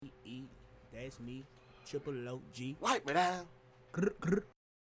That's me, Triple OG. Wipe me down.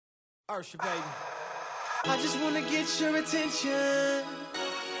 Ursha, baby. I just wanna get your attention.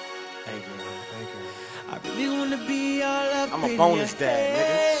 Hey, girl. I really wanna be all up I'm a in bonus your dad,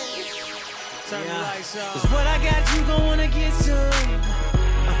 head. Turn the lights up. 'Cause what I got, you gon' wanna get some.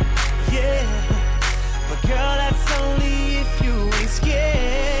 Yeah. But girl, that's only if you ain't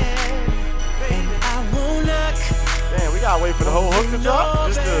scared. And I won't knock. Damn, we gotta wait for the whole hook to drop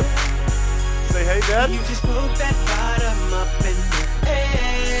just to say, hey, daddy. You just poke that bottom up in the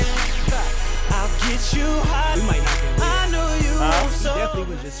air. I'll get you hot. We might not get I know you want He some.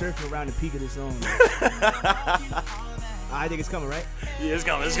 definitely was just surfing around the peak of the song. I think it's coming, right? Yeah, it's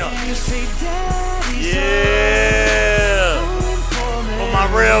coming. You say daddy's Yeah. home for me. For my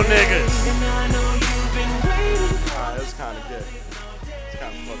real niggas. And I know you've been waiting for Alright, that's kind of good. It's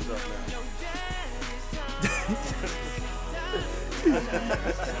kind of fucked up now.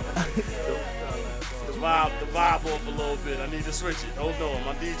 The vibe off a little bit. I need to switch it. Hold on,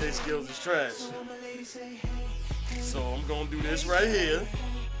 my DJ skills is trash. So I'm gonna do this right here.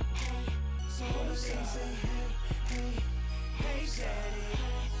 It's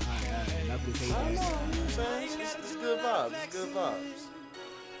good vibes. It's good vibes.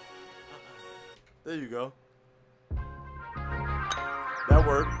 There you go. That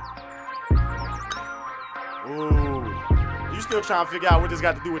worked. Ooh. You still trying to figure out what this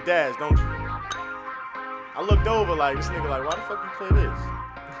got to do with Daz, don't you? I looked over like, this nigga like, why the fuck you play this?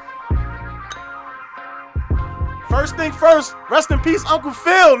 First thing first, rest in peace, Uncle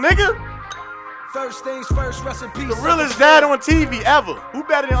Phil, nigga. First things first, rest in peace. The realest dad on TV ever. Who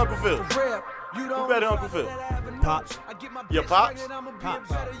better than Uncle Phil? Who Who better than Uncle Phil? Pops. Your pops?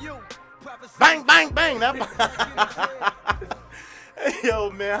 Pops. Bang, bang, bang. That Hey, yo,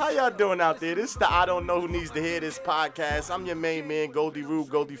 man, how y'all doing out there? This is the I Don't Know Who Needs to Hear This podcast. I'm your main man, Goldie Rube,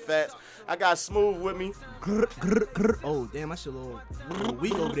 Goldie Fats. I got Smooth with me. Oh, damn, I should a little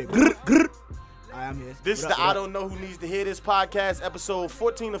weak over there. I'm here. This is the I Don't Know Who Needs to Hear This podcast, episode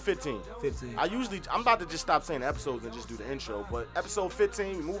 14 or 15? 15. I'm about to just stop saying episodes and just do the intro, but episode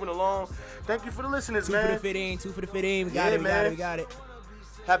 15, we moving along. Thank you for the listeners, Two man. for the 15, 2 for the 15. We got it, we got it.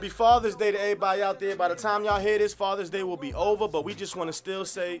 Happy Father's Day to everybody out there. By the time y'all hear this, Father's Day will be over, but we just want to still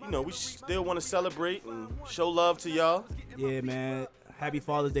say, we still want to celebrate and show love to y'all. Yeah, man. Happy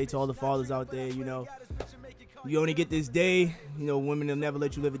Father's Day to all the fathers out there, You only get this day. Women will never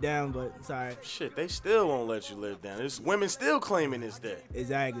let you live it down, but it's all right. Shit, they still won't let you live down. There's women still claiming this day.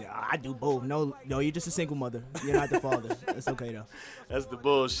 Exactly. I do both. No, you're just a single mother. You're not the father. That's okay, though. That's the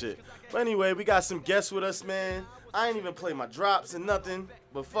bullshit. But anyway, we got some guests with us, man. I ain't even play my drops and nothing,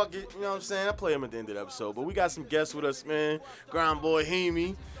 but fuck it, you know what I'm saying? I play them at the end of the episode. But we got some guests with us, man. Grind Boy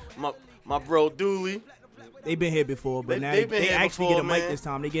Hemi, my bro Dooley. They've been here before, but now they actually get a mic this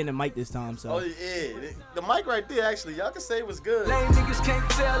time. They getting a mic this time, so. Oh, yeah. The mic right there, actually, y'all can say it was good. Lame niggas can't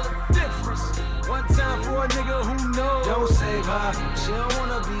tell the difference. One time for a nigga who knows. Don't save her. She don't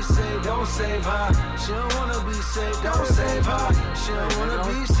wanna be saved. Don't save her. She don't wanna be saved. Don't save her. She don't wanna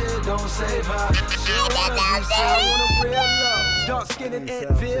be saved. Don't save her. She don't wanna be saved. Want a real love. Dark skin and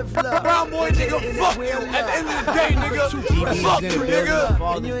Viv love. Brown boy nigga, fuck you. At the end of the day, nigga, fuck you, nigga.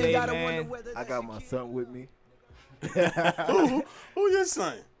 Father's Day, man. I got my son with me. Who your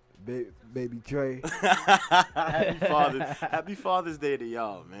son? Baby Trey. Happy Father's Day to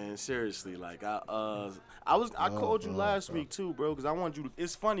y'all, man. Seriously, like I called you last week too, bro, because I wanted you to.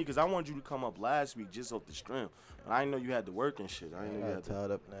 It's funny because I wanted you to come up last week just off the stream, but I didn't know you had to work and shit. I didn't know you had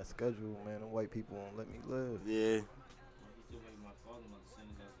tied up in that schedule, man. The white people won't let me live. Yeah.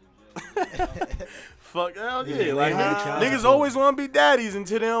 Fuck hell yeah, like niggas always want to be daddies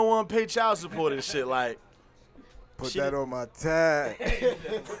until they don't want to pay child support and shit. Like, put that on my tag.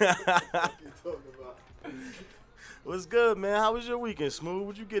 What's good, man? How was your weekend, Smooth?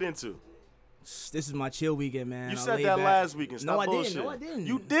 What'd you get into? This is my chill weekend, man. You said that last weekend. Stop bullshit. No, I didn't.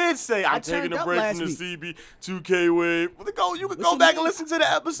 You did say I'm taking a break from the CB 2K wave. You could go back and listen to the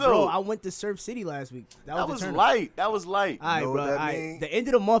episode. Bro, I went to Surf City last week. That was light. That was light. All right, bro. The end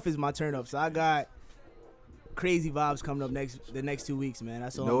of the month is my turn up, so I got crazy vibes coming up the next 2 weeks, man.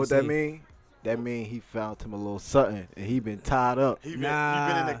 That's all. You know what that mean? That mean he found him a little something and he been tied up. He been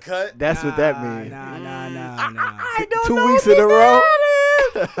in the cut. That's what that mean. Nah. I don't 2 know weeks in a row.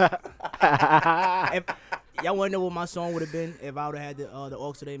 If y'all want to know what my song would have been if I would have had the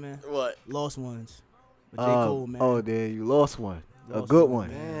aux today, man? What? Lost Ones. With J. Cole, man. Oh, there you lost one. Lost a good one.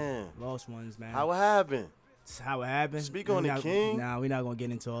 Man. Lost Ones, man. How it happened? It's how it happened. Speak on the king. Nah, we're not gonna get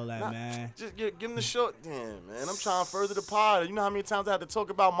into all that, man. Just give him the short. Damn, man. I'm trying to further the pod. You know how many times I had to talk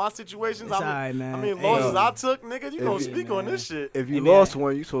about my situations? It's all right, man. I mean, Hey, losses yo. I took, nigga. You gonna you- speak on this shit? If you Hey, man. lost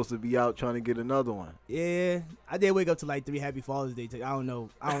one, you supposed to be out trying to get another one. Yeah, I did wake up to like 3 Happy Father's Day. I don't know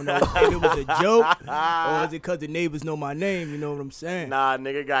if it was a joke or is it because the neighbors know my name. You know what I'm saying? Nah,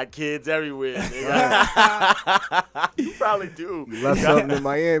 nigga got kids everywhere, nigga. You probably do. You left something in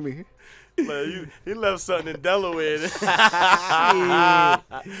Miami. He left something in Delaware. Shit.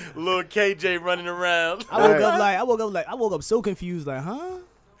 Little KJ running around. I woke up so confused, like, huh?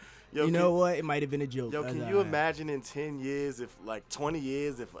 Yo, You know what? It might have been a joke. Yo, That's can all you right. imagine in 10 years, if like 20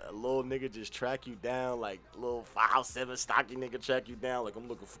 years, if a little nigga just track you down, like little 5'7" stocky nigga track you down, like I'm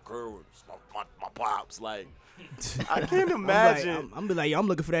looking for girls, my pops, like I can't imagine. I'm be like, yo, I'm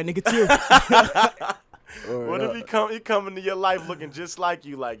looking for that nigga too. What if he come into your life looking just like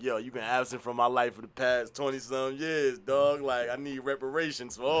you, like, yo, you been absent from my life for the past 20-some years, dog. Like, I need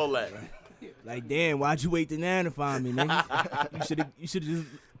reparations for all that. Like, damn, why'd you wait to now to find me, nigga? You should have just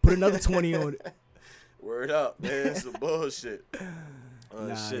put another 20 on it. Word up, man. Some bullshit.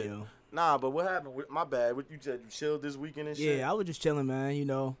 Nah, Shit. yo. Nah, but what happened? My bad. What you said? You chilled this weekend and shit? Yeah, I was just chilling, man. You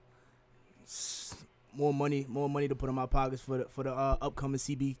know, more money to put in my pockets for the upcoming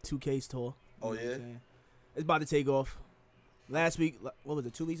CB2Ks tour. You Oh, know what I'm yeah? saying? It's about to take off. Last week, what was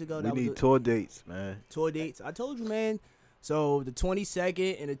it? 2 weeks ago? We That was need the tour dates, man. tour dates. I told you, man. So the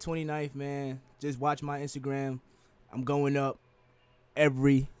 22nd and the 29th, man. Just watch my Instagram. I'm going up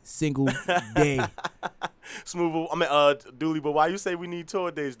every single day. Smooth. I mean, Dooley, but why you say we need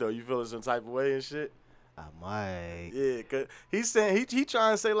tour days, though? You feeling some type of way and shit? I might. Yeah, cause he's saying he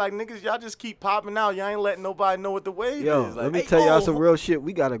trying to say like, niggas, y'all just keep popping out. Y'all ain't letting nobody know what the wave Yo, is. Like, let me hey, tell y'all oh, some real shit.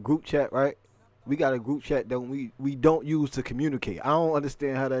 We got a group chat, right? We got a group chat that we don't use to communicate. I don't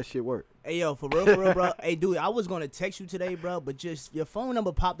understand how that shit work. Hey, yo, for real, bro. Hey, dude, I was going to text you today, bro, but just your phone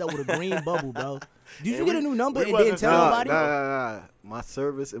number popped up with a green bubble, bro. Did you get a new number we and didn't wasn't- tell nobody? Nah. My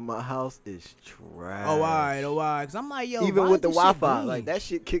service in my house is trash. Oh, all right. Because I'm like, yo, Even why with the is this shit Wi-Fi, green? like that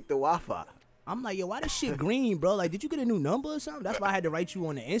shit kicked the Wi-Fi. I'm like, yo, why this shit green, bro? Like, did you get a new number or something? That's why I had to write you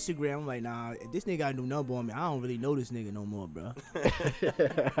on the Instagram. I'm like, nah, if this nigga got a new number on me, I don't really know this nigga no more, bro. So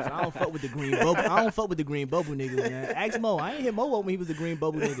I don't fuck with the green bubble. I don't fuck with the green bubble niggas, man. Ask Mo. I ain't hit Mo up when he was a green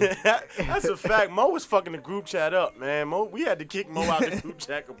bubble nigga. That's a fact. Mo was fucking the group chat up, man. Mo, we had to kick Mo out the group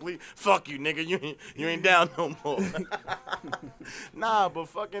chat complete. Fuck you, nigga. You ain't down no more. Nah, but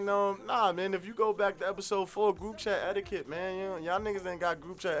fucking nah, man. If you go back to episode 4, group chat etiquette, man. Y'all niggas ain't got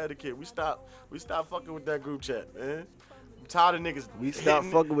group chat etiquette. We stopped fucking with that group chat, man. I'm tired of niggas. We stopped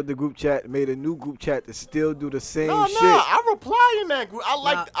fucking with the group chat, made a new group chat to still do the same No, shit. I reply in that group. I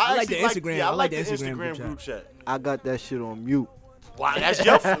Nah, I like the actually Instagram. Yeah, I I like like the the Instagram Instagram group chat. I got that shit on mute. Wow, that's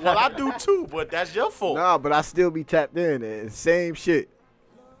your fault. Well, I do too, but that's your fault. Nah, but I still be tapped in. And same shit.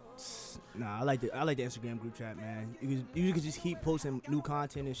 Nah, I like the Instagram group chat, man. You could just keep posting new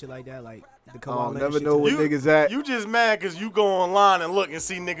content and shit like that, like the I Kawhi don't Leonard never shit know to- where niggas at. You just mad because you go online and look and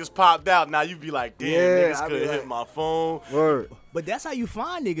see niggas popped out. Now you be like, damn, Yeah, niggas I be could have hit like- my phone. Word. But that's how you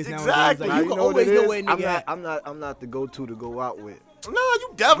find niggas nowadays. Exactly. Like, Now you can know what always it know is? where a nigga at. I'm not the go-to to go out with. No,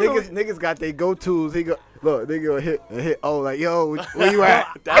 you definitely. Niggas got their go-tos. He go, look, nigga hit. Oh, like, yo, where you at?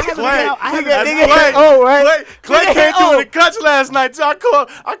 That's I haven't Clay. been out- I haven't That's been nigga out- hit O, right? Clay Nigga came hit through O. in the clutch last night. So I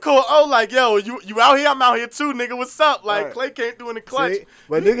call O like, yo, you out here? I'm out here too, nigga. What's up? Like, Right. Clay came through in the clutch. See?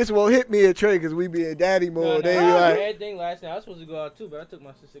 But niggas won't hit me in trade because we be in daddy mode. They be I like, had thing last night. I was supposed to go out too, but I took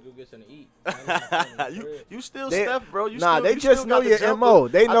my sister to go get something to eat. I didn't have something in the crib. You still they- Steph, bro. You nah, still, they you just still know got the your jumper. MO.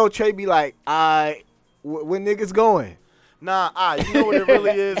 They know Trey be like, when niggas going? Nah, you know what it really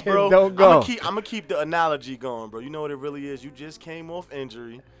is, bro? Don't go. I'm gonna keep the analogy going, bro. You know what it really is? You just came off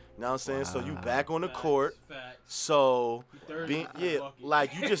injury. You know what I'm saying? So you back on the court. Facts. So,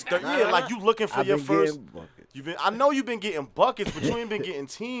 like you just, like you looking for I've your been first. getting buckets. I know you've been getting buckets, but you ain't been getting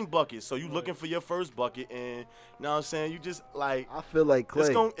team buckets. So you looking for your first bucket, and you know what I'm saying? You just like I feel like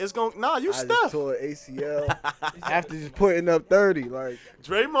Clay. it's going. Nah, you I just Steph. tore ACL after just putting up 30. Like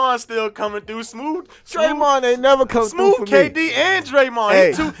Draymond still coming through smooth. Draymond ain't never come smooth through for me. KD and Draymond.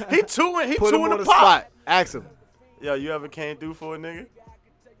 Hey. He two Put him in on the the pot. spot. Ask him. Yo, you ever came through for a nigga?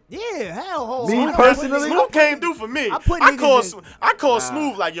 Yeah, hell, Me I don't personally? put Smooth came through for me. I put I niggas call in-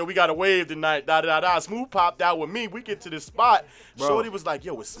 Smooth like, yo, we got a wave tonight. Da da da. Smooth popped out with me. We get to the spot. Bro. Shorty was like,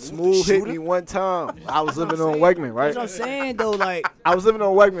 yo, it's Smooth. Smooth the hit shooter? me one time. I was living on Wegman, right? That's what I'm saying though, like I was living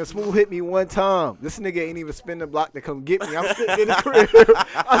on Wegman. Smooth hit me one time. This nigga ain't even spin the block to come get me. I'm sitting in the crib.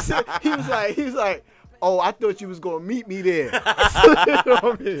 He was like, oh, I thought you was gonna meet me there. You know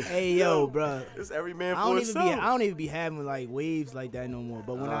what I mean? Hey yo, bro. It's every man I for himself. don't even be having like waves like that no more.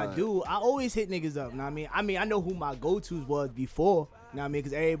 But when I do, I always hit niggas up. Know what I mean, I know who my go-tos was before. You know what I mean?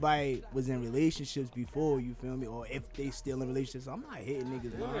 Because everybody was in relationships before, you feel me? Or if they still in relationships, I'm not hitting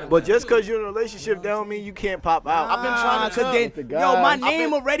niggas. Man. But just because you're in a relationship, that don't mean you can't pop out. I've been trying to tell then, the yo, guys. my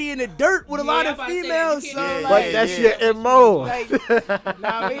name already in the dirt with a lot of females. So, Yeah, like, But that's your MO. like, know what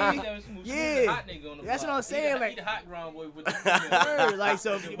I mean? Yeah, That's what I'm saying, like- he the hot ground boy with the Word, like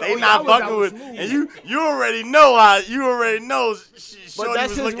so. They not fucking with, and you already know how you already know. But that's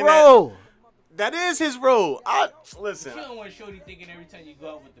was his looking role. That is his role. Listen. You don't want Shorty thinking every time you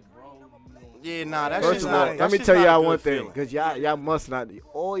go out with the bro. Yeah, nah, that's First just of not. all, That let me shit's tell not a y'all good one thing, feeling. cause y'all must not.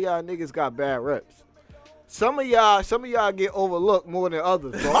 All y'all niggas got bad reps. Some of y'all get overlooked more than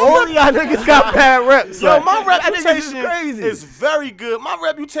others. But all of y'all niggas got bad reps. Yo, like, my that niggas reputation is crazy. is very good. My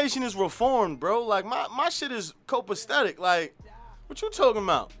reputation is reformed, bro. Like my shit is copacetic. Like, what you talking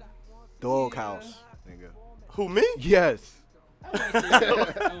about? Doghouse, nigga. Who, me? Yes. I want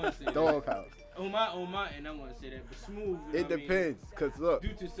to say that. Doghouse. On my end, I want to say that. But Smooth, you know It what I mean? depends, cause look. Due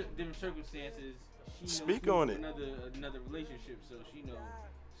to different circumstances, she Speak knows on Smooth it. for another relationship, so she know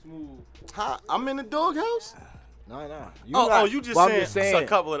Smooth. Huh? I'm in the doghouse? No. You just Well, saying, I'm just saying. a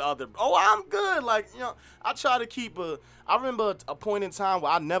couple of the other. Oh, I'm good. Like, you know, I try to keep I remember a point in time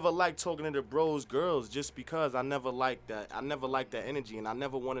where I never liked talking to the bros, girls, just because I never liked that. I never liked that energy, and I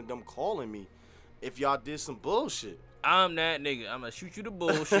never wanted them calling me if y'all did some bullshit. I'm that nigga. I'm gonna shoot you the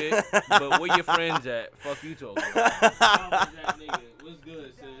bullshit, but where your friends at? Fuck you talking about. I'm that nigga. What's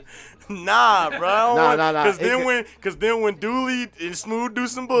good, sis? Nah, bro. Nah. Cause then when Dooley and Smooth do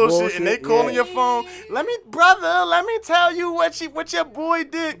some bullshit and they Bullshit, calling yeah. your phone, let me tell you what your boy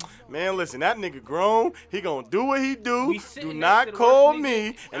did. Man, listen, that nigga grown. He gonna do what he do. We sitting Do next not to the call worst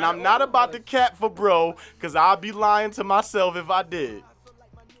me, nigga and out I'm of not all about of to us. cap for bro, cause I'll be lying to myself if I did.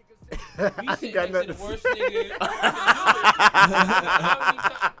 We sitting got next to nothing the to worst nigga.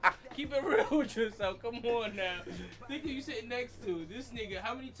 Keep it real with yourself. Come on now. Think who you sitting next to. This nigga,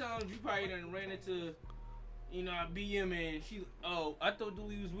 how many times you probably done ran into, you know, a BM and she, oh, I thought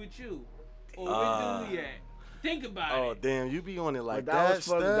Dooley was with you. Or where Dooley at? Think about Oh it. damn, you be on it like But that that, was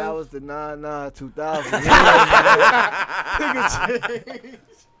funny. Steph? That was the 2000.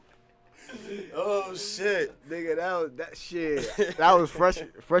 Nigga, Oh shit. nigga, that shit. That was fresh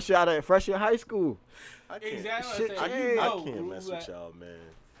in high school. I can't, Exactly. Shit, what I'm saying. I You I know can't who mess with at- y'all, man.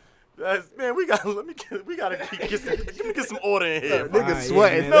 Man, we gotta get some order in here. Nigga Alright,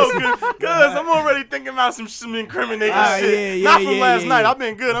 sweating. yeah, No, cause I'm already thinking about some incriminating Alright, shit. yeah, Not yeah, from yeah, last yeah, night. yeah. I've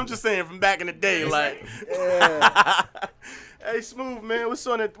been good. I'm just saying from back in the day. Like, Yeah. hey, Smooth, man, what's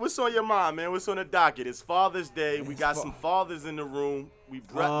on your mind, man? What's on the docket? It's Father's Day. We got some fathers in the room. We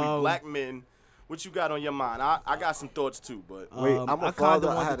black men. What you got on your mind? I got some thoughts too, but Wait, I'm a I kinda father.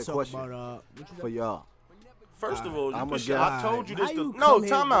 I wanted had to a talk question about, what you for y'all. first of all, I'm you a should- guy. I told you this. How you No, come here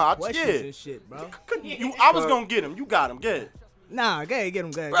time with out. questions Yeah. and shit, bro. I was gonna get him. You got him. Get it. Nah, go ahead, get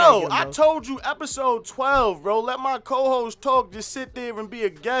him, Bro, I told you episode 12, bro. Let my co-host talk. Just sit there and be a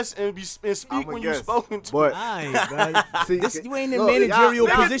guest and speak I'm a when you guest, spoken to. but Alright, bro. see, You ain't in look, managerial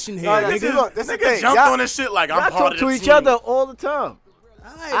y'all- position here, Nah, nigga. Look, that's the Nigga thing. jumped Y'all- on this shit like Y'all I'm part talk of to the each team. other all the time.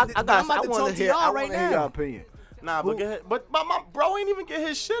 Alright, I I'm about want to talk to to hear. y'all I right want to hear your now. opinion. Nah, but get ahead. But my bro ain't even get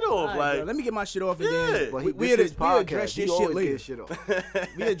his shit off. Alright, Like, bro, let me get my shit off and Yeah. then But we this is we'll address podcast. your He shit always later. get shit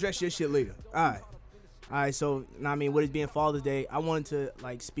off. We address your shit later. Alright, so I mean, with it being Father's Day, I wanted to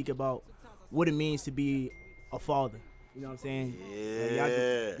like speak about what it means to be a father. You know what I'm saying?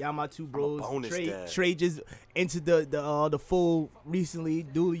 Yeah. Y'all my two bros. bonus dad. Trey just into the fold recently.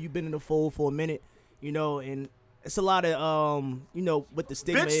 Dooley, you been in the fold for a minute. You know, and it's a lot of you know, what the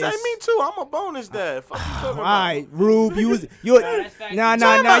stigma bitch, is. say me too. I'm a bonus dad. Fuck you talking All about? right, Rube, you that's fact. nah,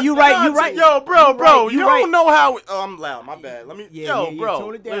 Talking about you right. Yo, bro, You bro, right, you you don't right. know how. Oh, I'm loud. My bad. Let me. Yeah, yeah, bro,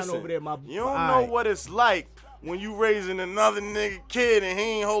 tone it down listen, over there, my- You don't all know right. what it's like when you raising another nigga kid and he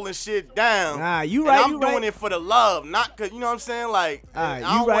ain't holding shit down. Nah, you And right, I'm you doing right. it for the love, not cause you know what I'm saying. Like, Alright,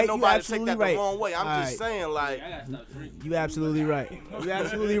 I you don't right, want you nobody to take absolutely that right. the wrong way. I'm just Alright. saying, like, I gotta stop drinking. You absolutely right. You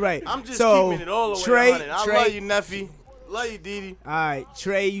absolutely right. I'm just so, keeping it all the way Trey, 100. I Trey, love you, Neffy. Love you, Didi. All right,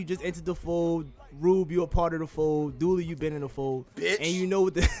 Trey, you just entered the fold. Rube, you a part of the fold. Dooley, you been in the fold. Bitch. And you know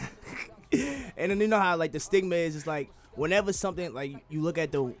what the and then you know how like the stigma is. It's like whenever something like you look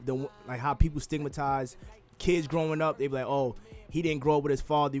at the like how people stigmatize kids growing up. They be like, oh, he didn't grow up with his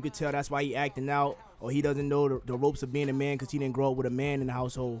father. You could tell that's why he acting out. Or he doesn't know the ropes of being a man because he didn't grow up with a man in the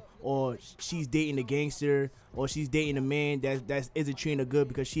household. Or she's dating a gangster. Or she's dating a man that isn't treating her good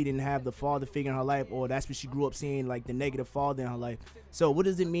because she didn't have the father figure in her life. Or that's what she grew up seeing, like the negative father in her life. So what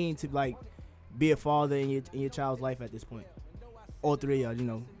does it mean to like be a father in your child's life at this point? All three of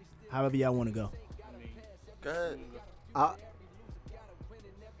y'all, however y'all want to go. Go ahead.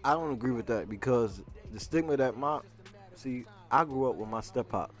 I don't agree with that because the stigma that I grew up with my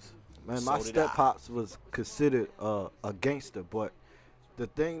step-pops. Man, my So did I. step-pops was considered a gangster, but the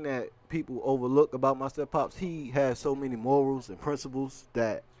thing that people overlook about my step-pops, he had so many morals and principles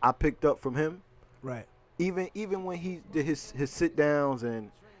that I picked up from him. Right. Even when he did his sit-downs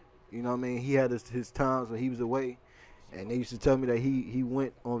and, he had his times when he was away, and they used to tell me that he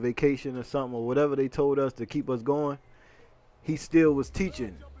went on vacation or something or whatever they told us to keep us going, he still was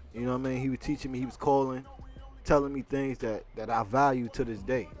teaching. He was teaching me, he was calling, telling me things that I value to this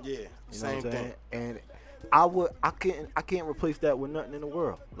day. Yeah, You know same what I'm saying? thing. And I can't replace that with nothing in the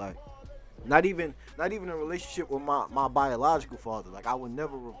world. Like not even a relationship with my biological father. Like I would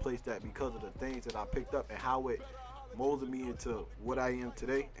never replace that because of the things that I picked up and how it molded me into what I am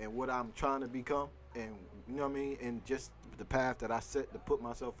today and what I'm trying to become, and and just the path that I set to put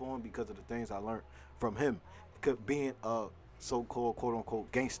myself on because of the things I learned from him, being a so-called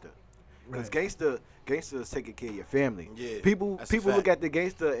quote-unquote gangster. Because gangster is taking care of your family. Yeah, People that's a look fact. at the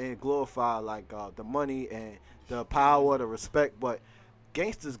gangster and glorify like the money and the power, the respect, but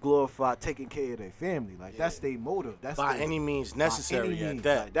gangsters glorify taking care of their family. Like that's their motive. That's By their- any means by necessary any at means.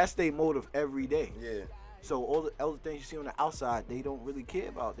 that. Like, that's their motive every day. Yeah. So all the other things you see on the outside, they don't really care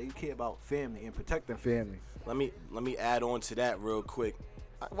about. They care about family and protecting family. Let me add on to that real quick.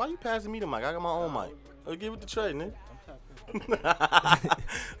 Why you passing me the mic? I got my own mic. Give it to Trey, nigga.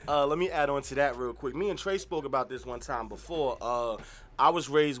 Let me add on to that real quick. Me and Trey spoke about this one time before. I was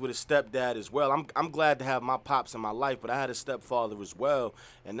raised with a stepdad as well. I'm glad to have my pops in my life, but I had a stepfather as well,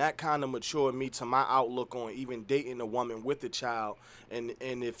 and that kind of matured me to my outlook on even dating a woman with a child. And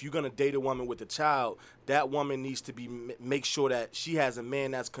if you're gonna date a woman with a child, that woman needs to make sure that she has a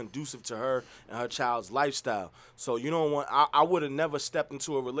man that's conducive to her and her child's lifestyle. So you don't want. I would have never stepped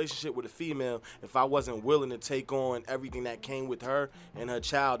into a relationship with a female if I wasn't willing to take on everything that came with her and her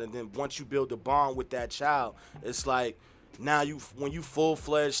child. And then once you build a bond with that child, it's like. Now when you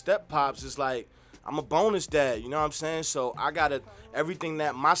full-fledged step pops, it's like I'm a bonus dad, you know what I'm saying? So I gotta everything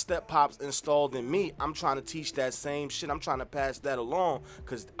that my step pops installed in me, I'm trying to teach that same shit. I'm trying to pass that along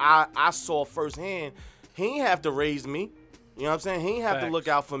because I saw firsthand he ain't have to raise me, you know what I'm saying? He ain't have to look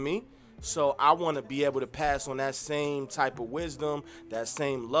out for me. So I want to be able to pass on that same type of wisdom, that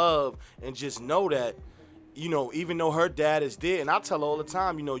same love, and just know that. Even though her dad is dead, and I tell her all the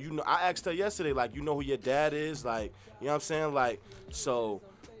time, I asked her yesterday, like, you know who your dad is? Like, you know what I'm saying? Like, so,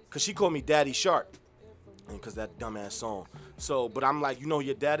 because she called me Daddy Shark, because that dumbass song. So, but I'm like, you know who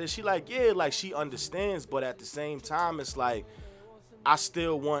your dad is? She like, yeah, like, she understands, but at the same time, it's like, I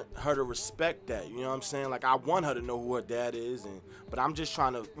still want her to respect that, you know what I'm saying? Like, I want her to know who her dad is, but I'm just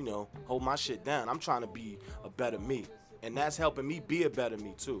trying to, hold my shit down. I'm trying to be a better me, and that's helping me be a better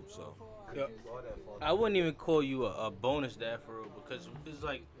me, too, so. I wouldn't even call you a bonus dad for real because it's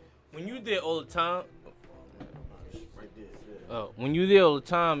like when you're there all the time. When you're there all the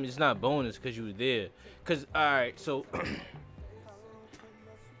time, it's not bonus because you were there. Cause all right, so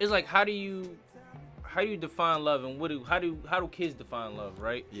it's like how do you define love and how do kids define love,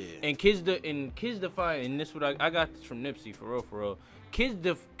 right? Yeah. And kids define, and this what I got this from Nipsey for real.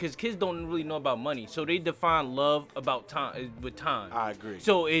 Because kids don't really know about money, so they define love about time with time. I agree.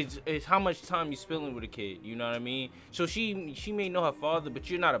 So it's how much time you spending with a kid. You know what I mean? So she may know her father, but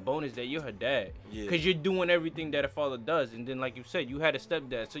you're not a bonus dad. You're her dad. Yeah. Because you're doing everything that a father does, and then like you said, you had a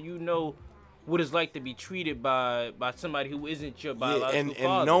stepdad, so you know what it's like to be treated by somebody who isn't your biological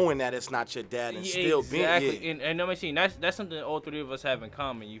father. And knowing that it's not your dad and still being and I'm saying that's something all three of us have in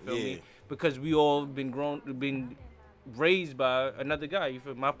common. You feel Yeah. me? Because we all been raised by another guy. You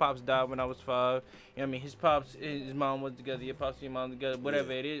feel? My pops died when I was 5. You know what I mean? His pops, his mom was together. Your pops and your mom together.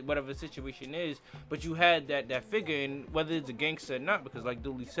 Whatever it is, whatever the situation is. But you had that figure, and whether it's a gangster or not, because like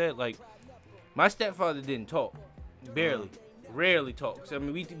Dooley said, like my stepfather didn't talk, barely. Rarely talks. I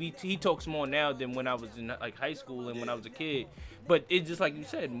mean, he talks more now than when I was in like high school and when I was a kid. But it's just like you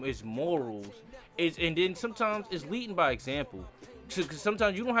said, it's morals. And then sometimes it's leading by example. Because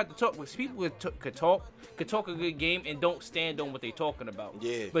sometimes you don't have to talk, because people could talk a good game and don't stand on what they're talking about.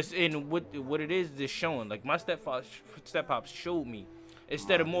 Yeah. But what it is showing. Like my step-pops showed me,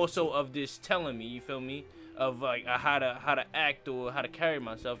 instead of more so of this telling me. You feel me? Of like how to act or how to carry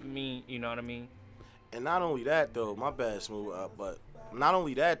myself. You know what I mean? And not only that, though, my bad, Smooth, but not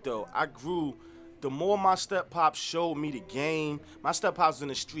only that, though, I grew, the more my step-pops showed me the game, my step-pops was in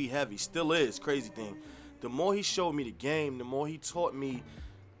the street heavy, still is, crazy thing. The more he showed me the game, the more he taught me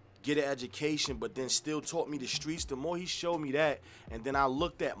get an education, but then still taught me the streets, the more he showed me that, and then I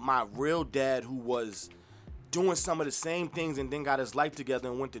looked at my real dad who was doing some of the same things and then got his life together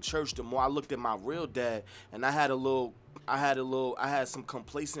and went to church, the more I looked at my real dad, and I had some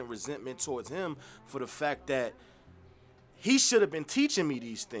complacent resentment towards him for the fact that he should have been teaching me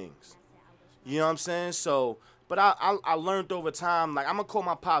these things. You know what I'm saying? So, but I learned over time, like I'm gonna call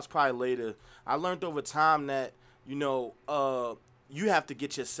my pops probably later. I learned over time that, you know, you have to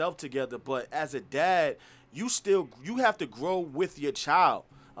get yourself together, but as a dad, you have to grow with your child.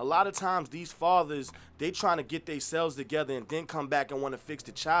 A lot of times these fathers, they trying to get themselves together and then come back and want to fix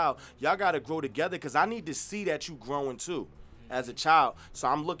the child. Y'all got to grow together because I need to see that you growing too as a child. So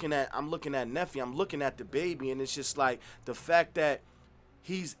I'm looking at nephew, I'm looking at the baby, and it's just like the fact that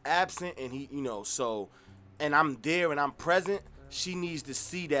he's absent and he, you know, so, and I'm there and I'm present. She needs to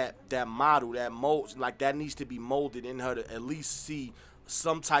see that model, that mold, like that needs to be molded in her to at least see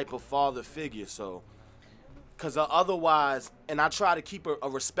some type of father figure. So, because otherwise, and I try to keep a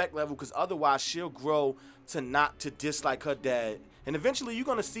respect level, because otherwise she'll grow to dislike her dad. And eventually you're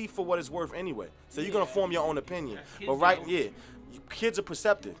going to see for what it's worth anyway. So you're going to form your own opinion. But kids are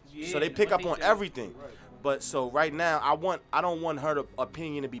perceptive. So they pick up on everything. But so right now, I don't want her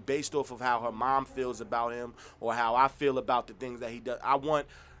opinion to be based off of how her mom feels about him or how I feel about the things that he does. I want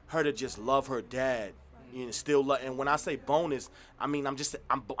her to just love her dad. You know, still love, and when I say bonus, I mean I'm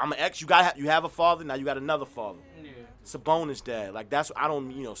an ex. You have a father, now you got another father. Yeah. It's a bonus dad. Like that's I don't,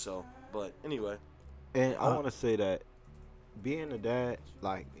 you know, so. But anyway. And I want to say that being a dad,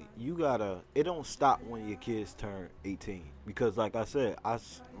 like it don't stop when your kids turn 18, because like I said,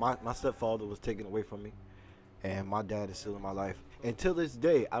 my stepfather was taken away from me, and my dad is still in my life. And till this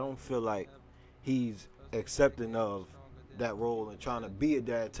day, I don't feel like he's accepting of that role and trying to be a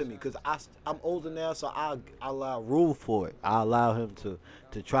dad to me, because I'm older now, so I allow rule for it. I allow him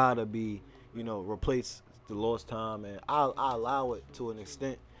to try to be, you know, replace the lost time, and I allow it to an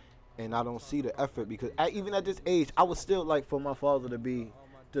extent, and I don't see the effort, because even at this age, I would still like for my father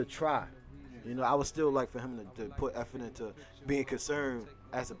to try. You know, I would still like for him to put effort into being concerned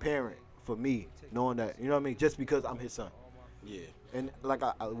as a parent for me, knowing that, you know what I mean, just because I'm his son. Yeah. And like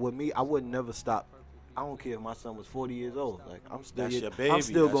with me, I would never stop. I don't care if my son was 40 years old. Like I'm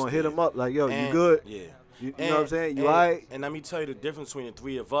still gonna hit him up. Like, yo, you good? Yeah. You know what I'm saying? You alright? And let me tell you the difference between the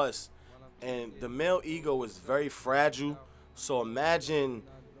three of us. And the male ego is very fragile. So imagine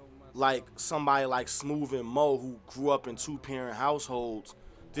like somebody like Smooth and Mo who grew up in 2-parent households.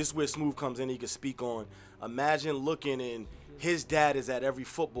 This is where Smooth comes in. He can speak on. Imagine looking in. His dad is at every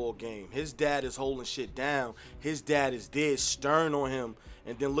football game. His dad is holding shit down. His dad is there, stern on him.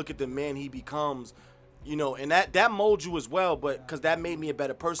 And then look at the man he becomes. You know, and that molds you as well, but because that made me a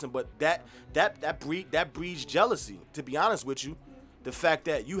better person. But that breeds jealousy. To be honest with you, the fact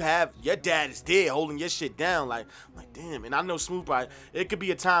that you have your dad is there holding your shit down, like damn. And I know Smooth probably, it could be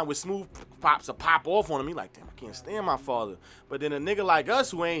a time where Smooth pops a pop off on him. He like, damn, I can't stand my father. But then a nigga like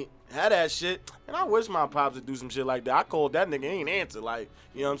us who ain't had that shit, and I wish my pops would do some shit like that. I called that nigga, he ain't answer. Like,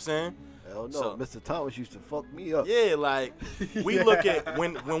 you know what I'm saying? Hell no, so, Mr. Thomas used to fuck me up. Yeah, like, we look at,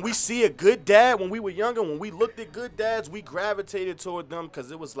 when we see a good dad, when we were younger, when we looked at good dads, we gravitated toward them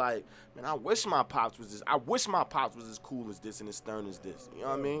because it was like, man, I wish my pops was this. I wish my pops was as cool as this and as stern as this. You know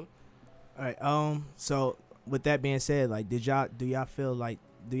what I mean? All right, so with that being said, like, do y'all feel like,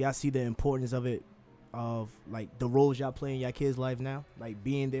 do y'all see the importance of it, of, like, the roles y'all play in your kids' life now? Like,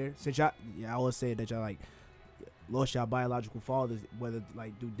 being there? Since I always say that y'all, like, lost your biological fathers, whether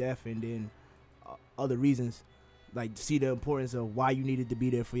like through death and then other reasons, like see the importance of why you needed to be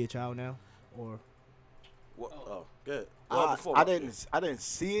there for your child now, or good. I didn't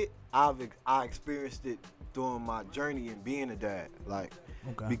see it. I experienced it during my journey in being a dad, like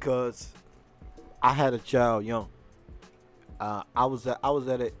because I had a child young. I was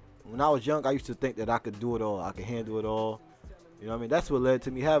at it when I was young. I used to think that I could do it all. I could handle it all. You know what I mean? That's what led to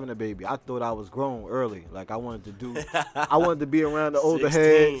me having a baby. I thought I was grown early. Like, I wanted to be around the older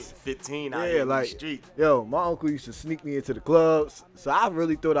 16, heads. 15 out here like, in the street. Yo, my uncle used to sneak me into the clubs. So I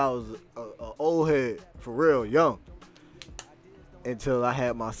really thought I was an old head, for real, young. Until I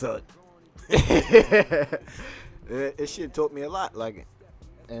had my son. It shit taught me a lot. Like,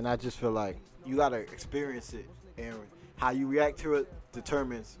 and I just feel like you got to experience it. And how you react to it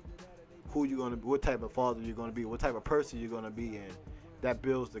determines who you're gonna be, what type of father you're gonna be, what type of person you're gonna be, and that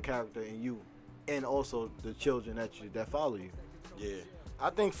builds the character in you, and also the children that follow you. Yeah, I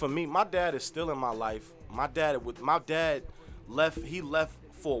think for me, my dad is still in my life. My dad left. He left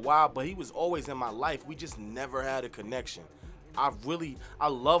for a while, but he was always in my life. We just never had a connection. I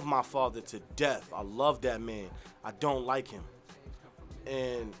love my father to death. I love that man. I don't like him,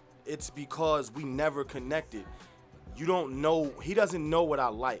 and it's because we never connected. You don't know, he doesn't know what I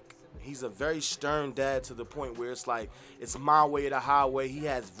like. He's a very stern dad to the point where it's like, it's my way or the highway. He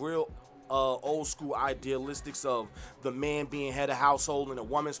has real old school idealistics of the man being head of household and a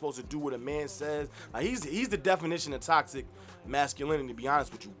woman's supposed to do what a man says. Like he's the definition of toxic masculinity, to be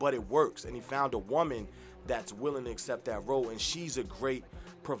honest with you, but it works. And he found a woman that's willing to accept that role, and she's a great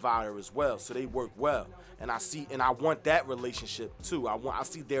provider as well. So they work well. And I want that relationship too. I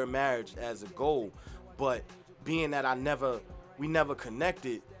see their marriage as a goal. But being that we never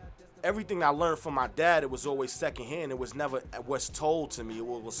connected, everything I learned from my dad, it was always secondhand. It was never what's told to me. It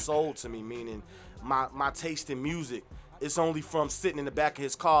was sold to me, meaning my taste in music. It's only from sitting in the back of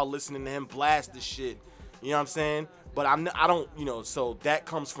his car listening to him blast this shit. You know what I'm saying? But I don't, so that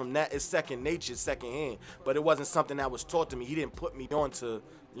comes from that. It's second nature, secondhand. But it wasn't something that was taught to me. He didn't put me on to,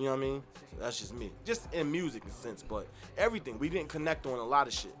 you know what I mean? That's just me. Just in music, in a sense. But everything, we didn't connect on a lot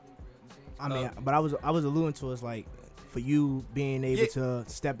of shit. I mean, but I was alluding to is like for you being able to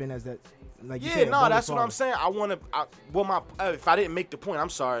step in as that, like you said. Yeah, no, that's what I'm saying. If I didn't make the point, I'm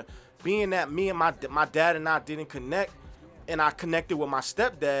sorry. Being that me and my dad and I didn't connect, and I connected with my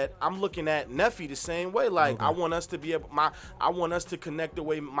stepdad, I'm looking at Neffy the same way. Like I want us to be I want us to connect the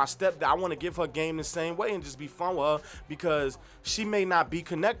way my stepdad. I want to give her game the same way and just be fun with her because she may not be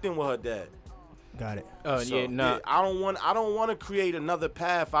connecting with her dad. Got it. I don't want to create another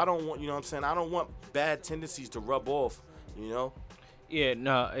path. I don't want, you know what I'm saying? I don't want bad tendencies to rub off, you know? Yeah,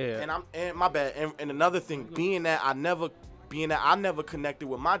 no, yeah. And my bad. And another thing, being that I never connected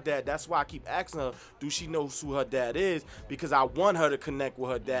with my dad, that's why I keep asking her, do she know who her dad is? Because I want her to connect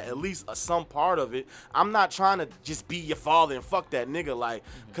with her dad, at least some part of it. I'm not trying to just be your father and fuck that nigga, like,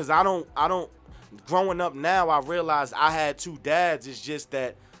 because I don't, growing up now, I realized I had two dads. It's just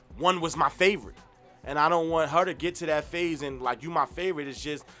that one was my favorite. And I don't want her to get to that phase and, like, you my favorite. It's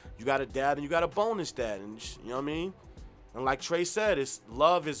just, you got a dad and you got a bonus dad. And, you know what I mean? And like Trey said, it's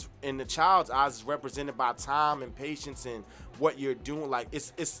love is, in the child's eyes, is represented by time and patience and what you're doing. Like,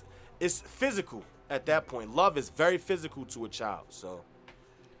 it's physical at that point. Love is very physical to a child, so.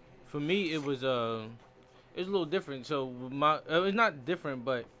 For me, it was a little different. So, it's not different,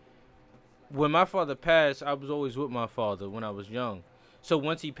 but when my father passed, I was always with my father when I was young. So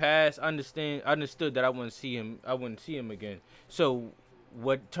once he passed, I understood that I wouldn't see him again. So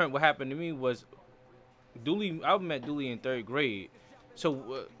what happened to me was I met Dooley in 3rd grade.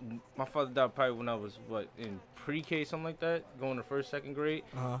 So my father died probably when I was in pre-K, something like that, going to 1st, 2nd grade.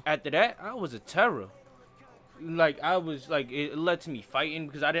 After that, I was a terror. Like I was like, it led to me fighting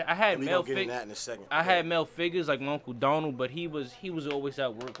because I had male figures. I had male figures like my Uncle Donald, but he was always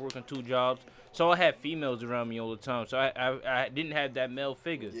at work working 2 jobs. So I had females around me all the time. So I didn't have that male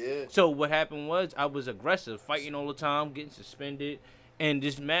figure. Yeah. So what happened was I was aggressive, fighting all the time, getting suspended, and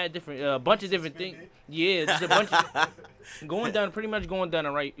just a bunch of different things. Yeah, just a bunch of going down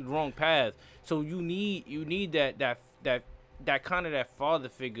the wrong path. So you need that kind of that father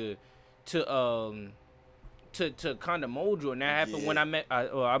figure to kind of mold you, and that happened when I met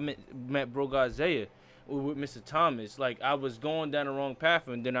Bro Isaiah with Mr. Thomas. Like I was going down the wrong path,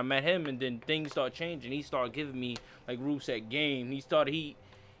 and then I met him, and then things started changing. He started giving me like Rube said game. Ever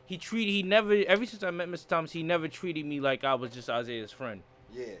since I met Mr. Thomas, he never treated me like I was just Isaiah's friend.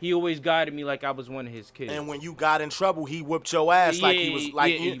 Yeah. He always guided me like I was one of his kids. And when you got in trouble, he whipped your ass like he was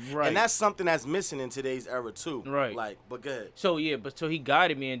like right. And that's something that's missing in today's era too. Right. Like, but good. So he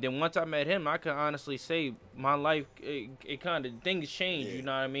guided me, and then once I met him, I can honestly say my life it kind of things changed, you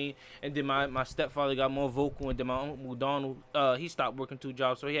know what I mean? And then my stepfather got more vocal, and then my Uncle Donald, he stopped working 2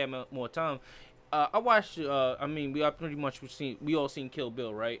 jobs, so he had more time. I watched we all seen Kill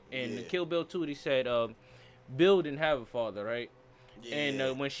Bill, right? And Kill Bill 2, they said Bill didn't have a father, right? Yeah.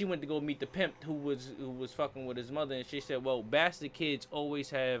 And when she went to go meet the pimp who was fucking with his mother, and she said, well, bastard kids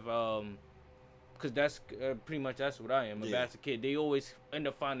always have, because that's pretty much that's what I am, a bastard kid. They always end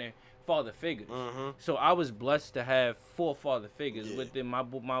up finding father figures. So I was blessed to have 4 father figures. Within my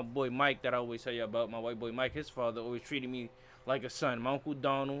boy Mike that I always tell you about, my white boy Mike, his father always treated me like a son. My Uncle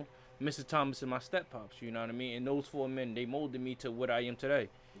Donald, Mr. Thomas, and my step-pops, you know what I mean? And those 4 men, they molded me to what I am today.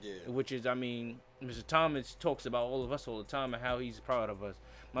 Yeah. Which is, I mean, Mr. Thomas talks about all of us all the time and how he's proud of us.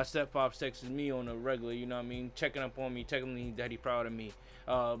 My step-pops texts me on a regular, you know what I mean? Checking up on me, telling me that he's proud of me.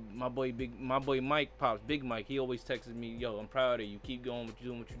 My boy Mike, Pops, Big Mike, he always texts me, yo, I'm proud of you. Keep going what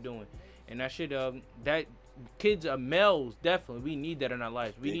you're doing. And that shit, that kids are males, definitely. We need that in our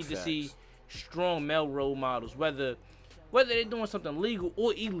lives. We need to see strong male role models, whether whether they're doing something legal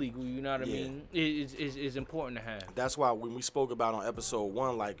or illegal, you know what I Yeah. mean, is important to have. That's why when we spoke about on episode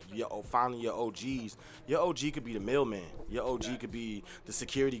 1, like finding your OGs, your OG could be the mailman, your OG could be the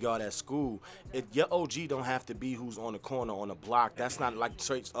security guard at school. Your OG don't have to be who's on the corner on the block. That's not like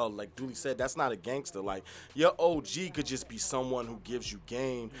like Dooley said. That's not a gangster. Like your OG could just be someone who gives you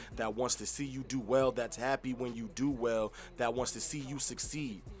game, that wants to see you do well, that's happy when you do well, that wants to see you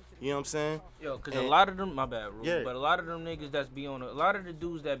succeed. You know what I'm saying? Yo, cause a lot of them, my bad, Ruben, Yeah. but a lot of them niggas that's be on, a lot of the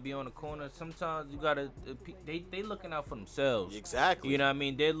dudes that be on the corner, sometimes you gotta, they looking out for themselves. Exactly. You know what I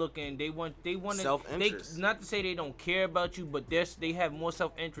mean? They're looking, they want Self-interest. Not to say they don't care about you, but they have more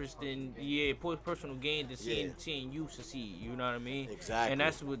self-interest than personal gain than seeing you succeed. You know what I mean? Exactly. And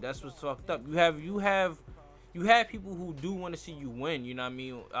that's what's fucked up. You have people who do want to see you win. You know what I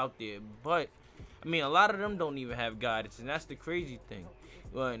mean? Out there, but I mean, a lot of them don't even have guidance, and that's the crazy thing.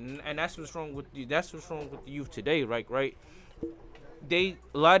 And that's what's wrong with the youth today, right? A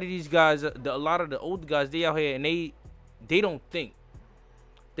lot of these guys, a lot of the old guys, they out here and they don't think.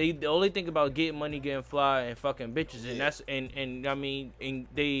 They only think about getting money, getting fly, and fucking bitches, and that's and I mean, and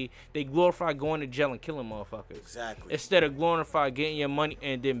they glorify going to jail and killing motherfuckers. Exactly. Instead of glorify getting your money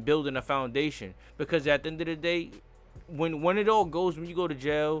and then building a foundation, because at the end of the day, when it all goes, when you go to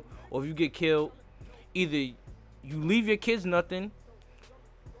jail or if you get killed, either you leave your kids nothing.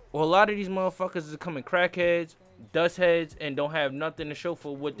 Well, a lot of these motherfuckers is becoming crackheads, dust heads, and don't have nothing to show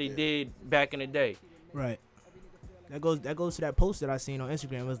for what they did back in the day. Right. That goes to that post that I seen on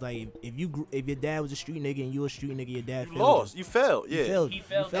Instagram. It was like if your dad was a street nigga and you a street nigga, your dad You failed lost. you. You failed. Yeah. You failed. He You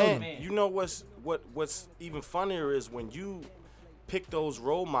failed failed that him. man. You know what's even funnier is when you pick those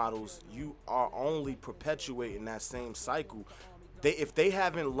role models, you are only perpetuating that same cycle. If they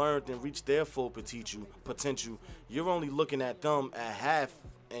haven't learned and reached their full potential, you're only looking at them at half,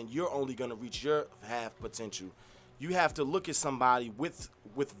 and you're only gonna reach your half potential. You have to look at somebody with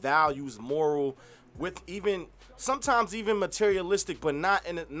values, moral, with even sometimes even materialistic, but not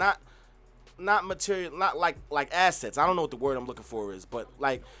material, not like assets. I don't know what the word I'm looking for is, but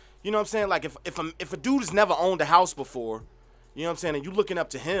like, you know what I'm saying? Like if a dude has never owned a house before, you know what I'm saying, and you looking up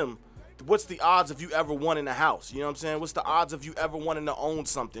to him, what's the odds of you ever wanting a house? You know what I'm saying? What's the odds of you ever wanting to own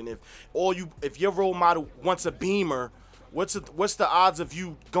something? If your role model wants a Beamer, what's the odds of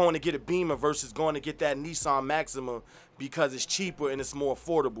you going to get a Beamer versus going to get that Nissan Maxima because it's cheaper and it's more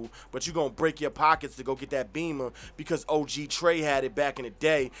affordable, but you're going to break your pockets to go get that Beamer because OG Trey had it back in the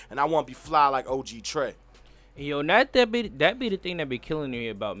day, and I want to be fly like OG Trey. Yo, that be the thing that be killing me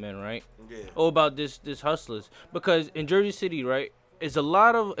about men, right? Yeah. Or about this hustlers, because in Jersey City, right, it's a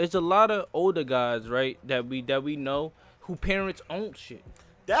lot of older guys, right, that we know who parents own shit.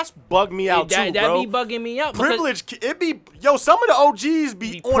 That's bugged me out too, That bro. be bugging me out. Privilege, some of the OGs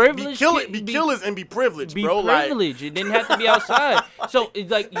be privileged, killers and be privileged, Be bro. privileged. It didn't have to be outside. So it's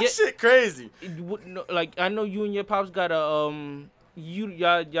like, That shit crazy. like I know you and your pops got a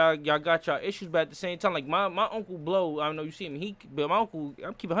y'all got y'all issues, but at the same time, like my uncle Blow, I know you see him. But my uncle,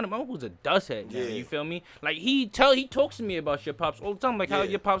 I'm keeping 100. My uncle's a dust head. Yeah. You feel me? Like he talks to me about your pops all the time, like how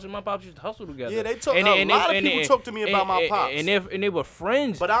Yeah. your pops and my pops used to hustle together. Yeah, they talk. A lot of people talk to me about my pops. and they were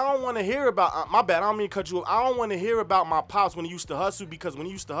friends. But I don't want to hear about my bad. I don't mean to cut you off. I don't want to hear about my pops when he used to hustle, because when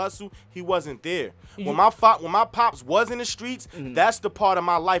he used to hustle, he wasn't there. When my pops was in the streets, that's the part of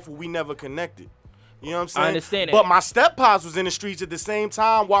my life where we never connected. You know what I'm saying? I understand it. But my step-pops was in the streets at the same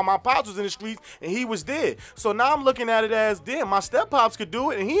time while my pops was in the streets, and he was there. So now I'm looking at it as, damn, my step-pops could do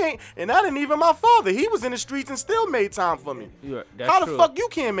it, and he ain't, and that ain't even my father. He was in the streets and still made time for me. Yeah, that's How the true. fuck you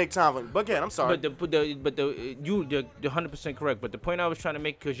can't make time for me? But again, I'm sorry. You're 100% correct. But the point I was trying to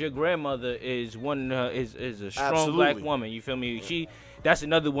make, because your grandmother is is a strong Absolutely. black woman. You feel me? That's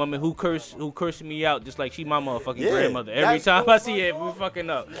another woman who cursed me out just like she my motherfucking Yeah, grandmother. Every that's time so I see it, we fucking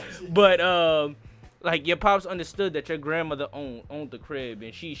up. But like your pops understood that your grandmother owned the crib,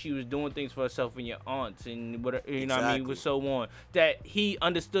 and she was doing things for herself and your aunts and what, you know what I mean, was so on, that he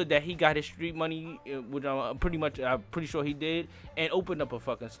understood that he got his street money, which I'm pretty sure he did, and opened up a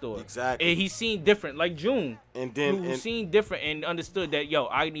fucking store. Exactly. And he seen different, like June, And then- who and- seen different and understood that, yo,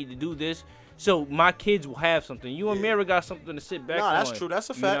 I need to do this so my kids will have something. You and Mary got something to sit back on. No, that's true. That's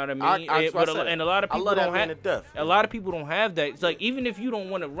a You know fact. what I mean? That's what I said. And a lot of I people love that don't man have. to death. A lot of people don't have that. It's like, even if you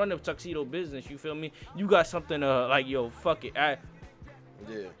don't want to run a tuxedo business, you feel me? You got something like, yo, fuck it. I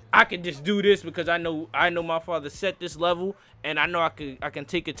can just do this because I know my father set this level, and I know I can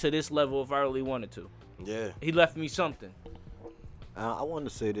take it to this level if I really wanted to. Yeah. He left me something. I want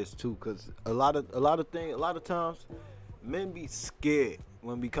to say this too, cause a lot of times, men be scared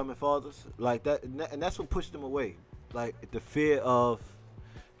when becoming fathers, like that, and that's what pushed them away, like the fear of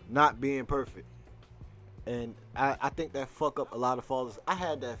not being perfect. And I think that fuck up a lot of fathers. I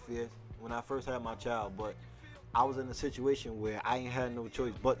had that fear when I first had my child, but I was in a situation where I ain't had no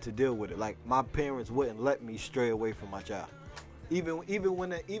choice but to deal with it. Like, my parents wouldn't let me stray away from my child. Even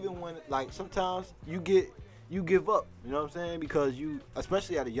when like, sometimes you give up, you know what I'm saying? Because you,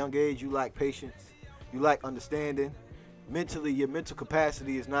 especially at a young age, you lack patience, you lack understanding. Mentally, your mental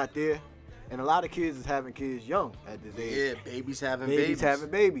capacity is not there. And a lot of kids is having kids young at this age. Yeah, babies having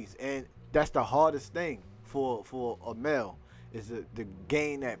babies. And that's the hardest thing for a male, is to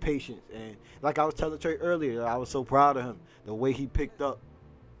gain that patience. And like I was telling Trey earlier, I was so proud of him, the way he picked up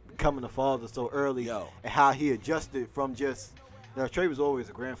becoming a father so early. Yo. And how he adjusted from just, Trey was always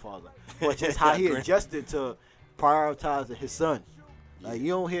a grandfather, but just how he adjusted to prioritizing his son. Like, you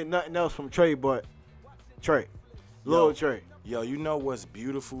don't hear nothing else from Trey but Trey. Lil Trey. Yo, you know what's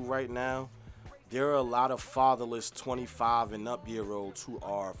beautiful right now? There are a lot of fatherless 25 and up year olds who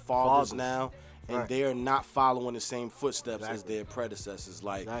are fathers now, and Right. they're not following the same footsteps as their predecessors.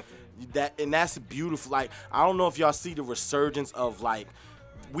 Like that, and that's beautiful. Like, I don't know if y'all see the resurgence of, like,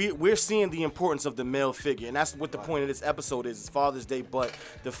 we're seeing the importance of the male figure, and that's what the point of this episode is. It's Father's Day, but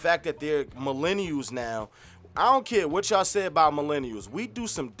the fact that they're millennials now, I don't care what y'all say about millennials. We do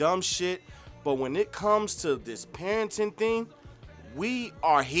some dumb shit, but when it comes to this parenting thing, we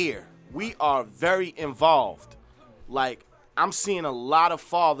are here. We are very involved. Like, I'm seeing a lot of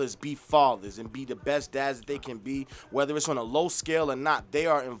fathers be fathers and be the best dads that they can be, whether it's on a low scale or not. They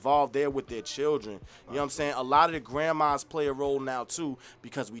are involved there with their children. You know what I'm saying? A lot of the grandmas play a role now, too,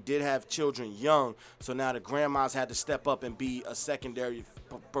 because we did have children young. So now the grandmas had to step up and be a secondary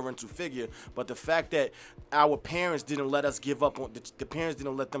parental figure. But the fact that our parents didn't let us give up on, the parents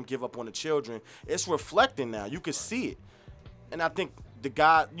didn't let them give up on the children, it's reflecting now. You can see it. And I think the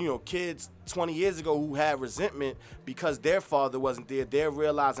guy, kids 20 years ago who had resentment because their father wasn't there, they're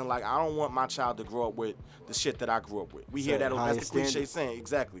realizing, like, I don't want my child to grow up with the shit that I grew up with. We hear that, that's the cliche saying,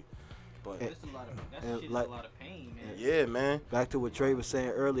 exactly. But That's a lot of pain, man. yeah, man. Back to what Trey was saying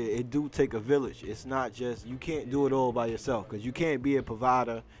earlier, it do take a village. It's not just, you can't do it all by yourself, because you can't be a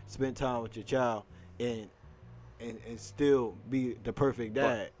provider, spend time with your child, and still be the perfect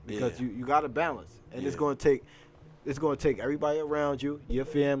dad, because you got to balance. And it's going to take everybody around you, your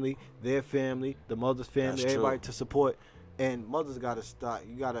family, their family, the mother's family, That's everybody true. to support. And mothers got to start.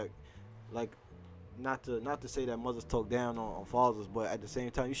 You got to, like, not to say that mothers talk down on fathers, but at the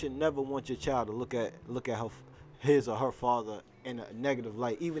same time, you should never want your child to look at his or her father in a negative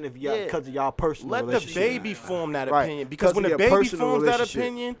light, even if because of y'all personal Let the relationship. baby form that Right. opinion, because when Because the of your baby personal forms that relationship.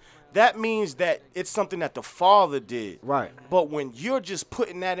 opinion, that means that it's something that the father did. Right. But when you're just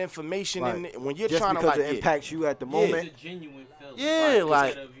putting that information in, when you're Just trying to, because like, it impacts you at the It's moment. a genuine feeling. Yeah,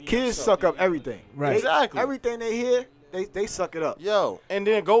 like, Kids suck up everything. Right. Exactly. Everything they hear, they suck it up. Yo, and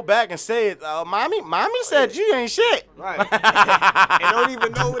then go back and say it. Mommy said you ain't shit. Right. And don't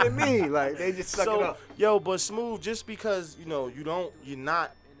even know what it means. Like, they just suck it up. Yo, but Smooth, just because you're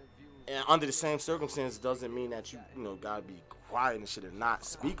not under the same circumstances doesn't mean that you gotta be quiet and shit and not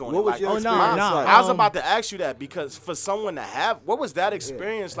speak on What it. was Like, your no, experience no. like? I was about to ask you that, because for someone to have, what was that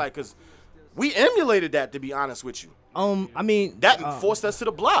experience like? Because we emulated that, to be honest with you. I mean That forced us to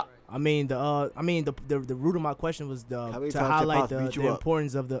the block. I mean the root of my question was many to times your highlight pops the beat you up?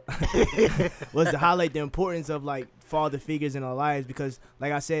 importance of the was to highlight the importance of, like, father figures in our lives, because,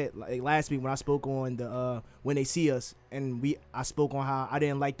 like I said, like last week when I spoke on the When They See Us, and I spoke on how I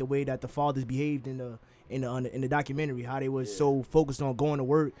didn't like the way that the fathers behaved in the documentary, how they were so focused on going to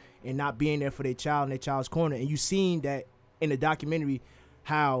work and not being there for their child in their child's corner. And you seen that in the documentary,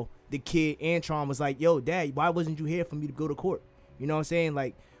 how the kid Antron was like, yo, Dad, why wasn't you here for me to go to court? You know what I'm saying?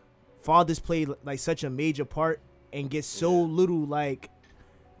 Like, fathers play, like, such a major part and get so little like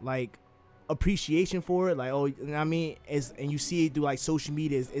appreciation for it. Like, oh, you know what I mean? And you see it through, like, social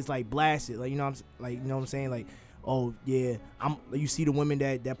media. It's like blasted. Like, you know what I'm saying? Like, oh yeah, you see the women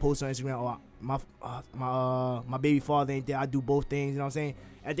that post on Instagram, oh, my baby father ain't there, I do both things. You know what I'm saying?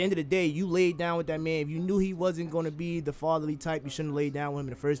 At the end of the day, you laid down with that man. If you knew he wasn't going to be the fatherly type, you shouldn't have laid down with him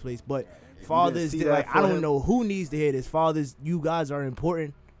in the first place. But fathers, see that like, for I don't him? know who needs to hear this. Fathers, you guys are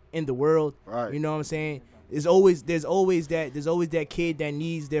important in the world. Right. You know what I'm saying? There's always that kid that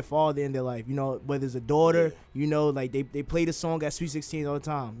needs their father in their life. You know, whether it's a daughter, like they play the song at Sweet 16 all the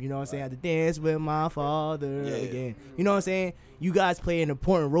time. You know what I'm saying? I had to dance with my father again. You know what I'm saying? You guys play an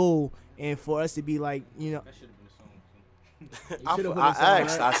important role, and for us to be like, That should have been a song too. I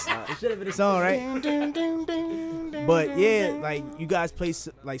asked. it should have been a song, right? But yeah, like, you guys play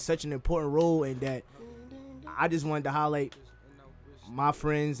like such an important role, and that I just wanted to highlight my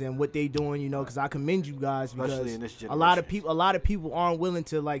friends and what they doing, you know, because I commend you guys because Especially in this a lot generation. of people aren't willing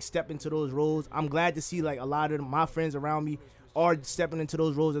to like step into those roles. I'm glad to see like a lot of my friends around me are stepping into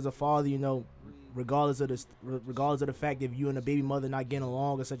those roles as a father, you know, regardless of the fact if you and a baby mother not getting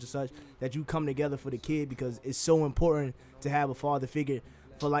along or such and such, that you come together for the kid, because it's so important to have a father figure.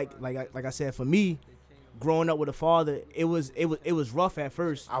 For like I said, for me, growing up with a father, it was rough at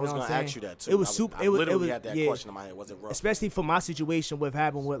first. I was going to ask you that too. It was super. I It was literally had that yeah. question in my head. Was it rough? Especially for my situation, what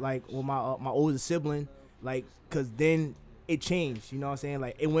happened with my older sibling, like, cause then it changed. You know what I'm saying?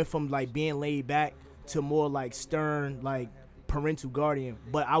 Like, it went from like being laid back to more like stern, like parental guardian.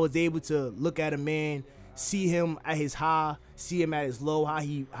 But I was able to look at a man, see him at his high, see him at his low, how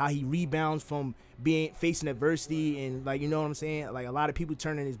he rebounds from facing adversity, and like, you know what I'm saying? Like, a lot of people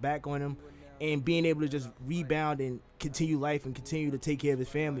turning his back on him, and being able to just rebound and continue life and continue to take care of his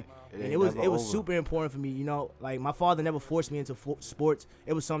family. And it was super important for me, you know. Like, my father never forced me into sports.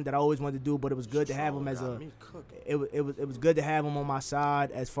 It was something that I always wanted to do, but it was good to have him as it was good to have him on my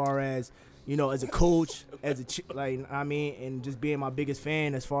side as far as, you know, as a coach, and just being my biggest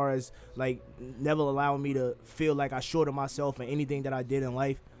fan, as far as like never allowing me to feel like I shorted myself in anything that I did in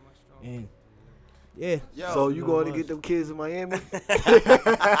life. And yeah. Yo, So you going to get them kids in Miami?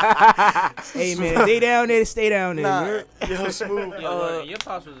 Hey man, stay down there, stay down there. Nah, yo, Smooth. Your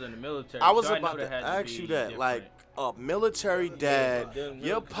pops was in the military. I was so about know to that had ask be you that. different. Like, a military dad, Them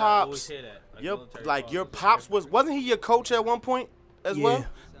your military- I always pops, hear that. Like, your military like your fathers. pops wasn't he your coach at one point as Yeah. well?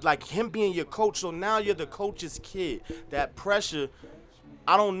 Like, him being your coach, so now you're the coach's kid. That pressure,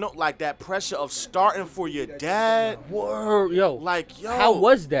 I don't know, like that pressure of starting for your dad. Word, yo. Like, yo, How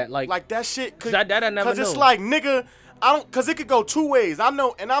was that? Like that shit? that I never it's knew. like, nigga, cause it could go two ways. I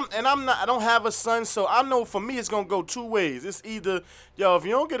know, and I'm not. I don't have a son, so I know for me it's gonna go two ways. It's either, yo, if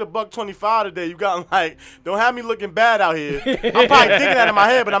you don't get $125 today, you got like, don't have me looking bad out here. I'm probably thinking that in my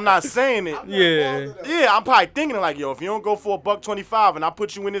head, but I'm not saying it. Yeah, I'm probably thinking it like, yo, if you don't go for $125 and I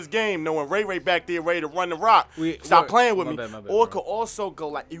put you in this game, knowing Ray back there ready to run the rock, stop playing with My me. bad, my bad, Or it bro. could also go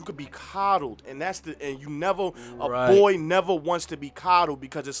like, you could be coddled, and you never, Right. a boy never wants to be coddled,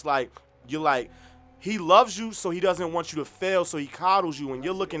 because it's like, you're like, he loves you, so he doesn't want you to fail, so he coddles you, and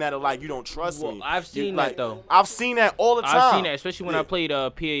you're looking at it like you don't trust Well, me. I've seen like, that, though. I've seen that all the time. I've seen that, especially when I Yeah. played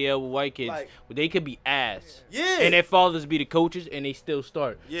PAL with white kids. Like- They could be ass. Yeah. And their fathers be the coaches, and they still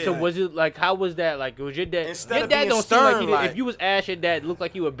start. Yeah. So was it like, how was that? Like, was your dad? Instead your of dad being don't seem like stern, he did. like- If you was ass, your dad looked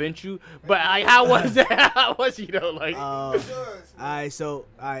like he would bench you. But like, how was that? How was he though? Like, Alright, so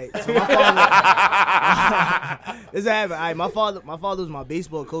my father. This happened. Alright, my father was my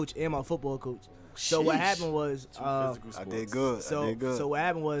baseball coach and my football coach. So what Sheesh. happened was, I did good. So I did good. so what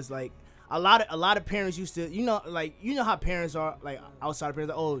happened was, like, a lot of parents used to, you know how parents are, like, outside parents,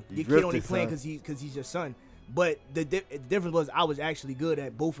 like, oh, your kid only drifted, playing son. because he's your son. But the difference was, I was actually good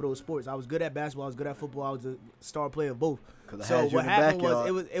at both of those sports. I was good at basketball. I was good at football. I was a star player of both. 'Cause I So had you what in the happened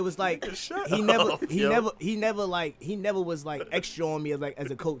backyard. was, it was like Shut he never up, he yo. never was like extra on me as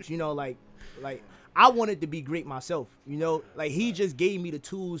a coach. You know, like I wanted to be great myself. You know, like, he just gave me the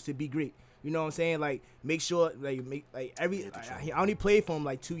tools to be great. You know what I'm saying? Like, make sure, I only played for him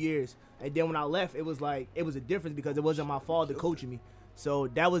like 2 years, and then when I left, it was a difference, because it wasn't my father coaching me. So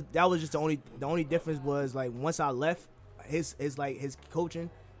that was just the only difference was, like, once I left his coaching,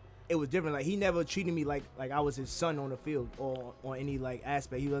 it was different. Like, he never treated me like I was his son on the field or on any like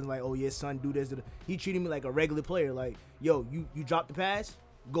aspect. He wasn't like, oh yeah, son, do this. He treated me like a regular player. Like, yo, you drop the pass,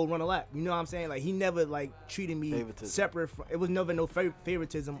 go run a lap. You know what I'm saying? Like, he never like treated me Favoritism. separate from, it was never no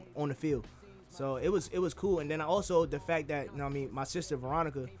favoritism on the field. So it was cool. And then also the fact that, you know what I mean, my sister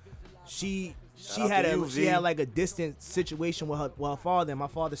Veronica, she out had to you, V. like a distant situation with her father, and my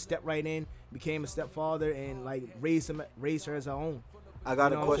father stepped right in, became a stepfather, and like raised her as her own. I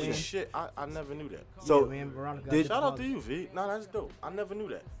got You know a what I'm question. saying? Shit, I never knew that. So, Yeah, man, Veronica got did- a Shout out father. to you, V. No, that's dope. I never knew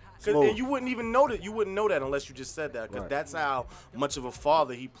that. Smooth. And you wouldn't even know that. You wouldn't know that unless you just said that, because Right. that's how much of a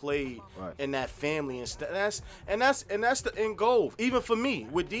father he played Right. in that family and stuff. That's the end goal. Even for me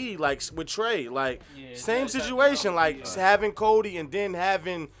with D, like with Trey, like same situation, like having Cody and then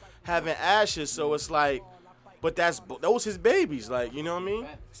having Ashes. So it's like, but those his babies, like, you know what I mean?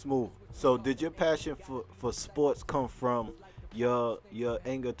 Smooth. So did your passion for sports come from your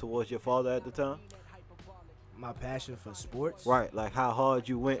anger towards your father at the time? My passion for sports. Right, like how hard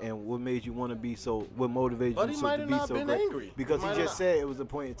you went and what made you want to be so, what motivated But you he so might to have be not so been great? angry. Because He he might just not. said it was a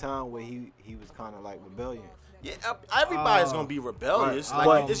point in time where he was kind of like rebellion. Yeah, everybody's gonna be rebellious. Right.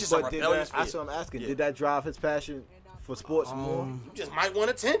 Like, it's just a but did rebellious. that, that's what I'm asking. Yeah. Did that drive his passion for sports more? You just might want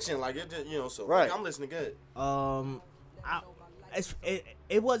attention, like it, you know. So Right. like, I'm listening good.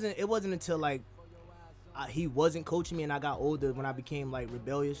 It wasn't until like he wasn't coaching me, and I got older when I became like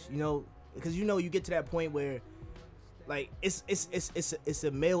rebellious, you know, because you get to that point where like it's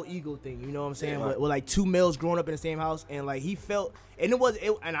a male ego thing, you know what I'm saying? Yeah, right. With like two males growing up in the same house, and like he felt, and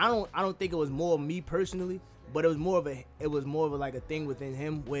and I don't think it was more me personally, but it was more of a like a thing within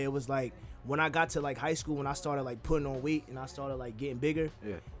him where it was like when I got to like high school, when I started like putting on weight and I started like getting bigger,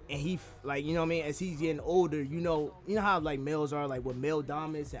 and he like, you know what I mean, as he's getting older, you know how like males are like with male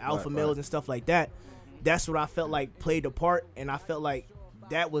dominance and alpha males and stuff like that. That's what I felt like played a part, and I felt like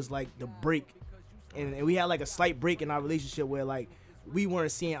that was like the break. And we had like a slight break in our relationship where like we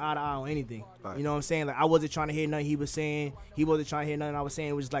weren't seeing eye to eye on anything. Right. You know what I'm saying? Like I wasn't trying to hear nothing he was saying. He wasn't trying to hear nothing I was saying.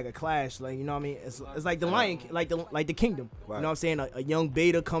 It was just like a clash. Like, you know what I mean? It's like the Lion, like the Kingdom. Right. You know what I'm saying? A young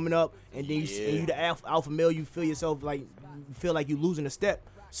beta coming up, and then you the alpha male. You feel yourself like you feel like you're losing a step.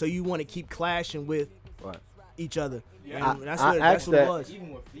 So you want to keep clashing with each other. Yeah. And that's what it was.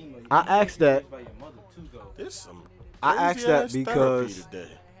 Even with female, I asked that. by your mother too, though. There's some I asked that because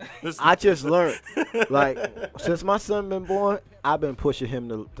I just learned, like, since my son been born, I've been pushing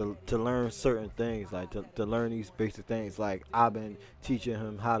him to learn certain things, like to learn these basic things. Like I've been teaching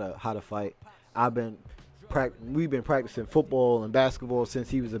him how to fight. We've been practicing football and basketball since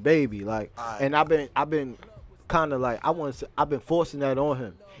he was a baby. Like, and I've been kind of like I've been forcing that on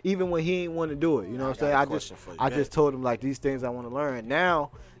him, even when he ain't want to do it. You know what I'm saying? I just told him like these things I want to learn.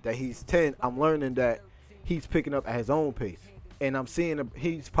 Now that he's 10, I'm learning that he's picking up at his own pace. And I'm seeing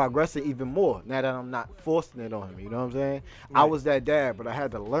he's progressing even more now that I'm not forcing it on him. You know what I'm saying? Right. I was that dad, but I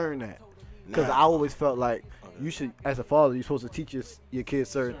had to learn that because I always felt like you should, as a father, you're supposed to teach your kids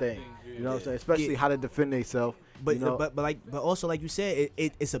certain things. You know what I'm saying? Especially how to defend themselves. But you know? but also like you said,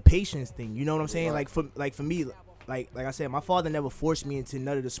 it's a patience thing. You know what I'm saying? Right. Like for me. Like I said, my father never forced me into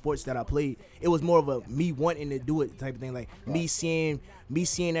none of the sports that I played. It was more of a me wanting to do it type of thing. Like me seeing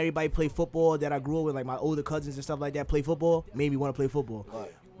everybody play football that I grew up with, like my older cousins and stuff like that play football, made me want to play football.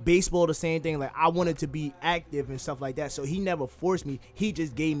 Right. Baseball, the same thing. Like I wanted to be active and stuff like that. So he never forced me. He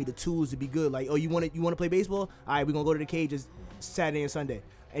just gave me the tools to be good. Like, oh, you want to play baseball? All right, we're gonna go to the cages Saturday and Sunday.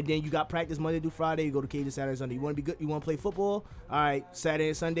 And then you got practice Monday through Friday. You go to cages Saturday and Sunday. You want to be good? You want to play football? All right, Saturday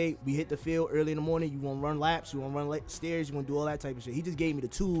and Sunday, we hit the field early in the morning. You want to run laps? You want to run stairs? You want to do all that type of shit. He just gave me the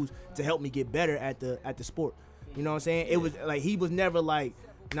tools to help me get better at the sport. You know what I'm saying? It was like he was never like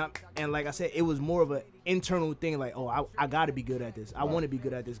and like I said, it was more of an internal thing. Like, oh, I got to be good at this. I want to be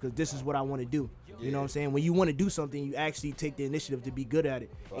good at this because this is what I want to do. You know what I'm saying? When you want to do something, you actually take the initiative to be good at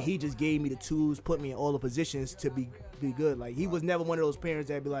it. Right. And he just gave me the tools, put me in all the positions to be good. Like he was never one of those parents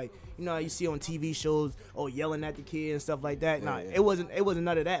that'd be like, you know, you see on TV shows, yelling at the kid and stuff like that. Nah, it wasn't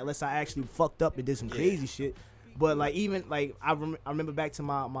none of that unless I actually fucked up and did some crazy shit. But like even like I remember back to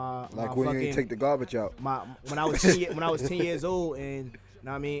my like when you take the garbage out. When I was 10 years old, and you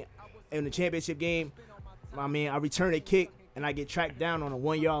know what I mean, in the championship game, I returned a kick and I get tracked down on a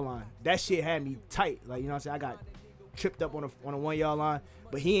 1 yard line. That shit had me tight. Like, you know what I'm saying? I got tripped up on a 1 yard line,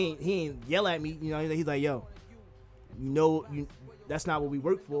 but he ain't yell at me. You know, he's like, yo, that's not what we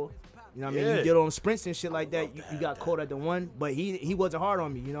work for. You know what I mean? You get on sprints and shit like that. You got caught at the one, but he wasn't hard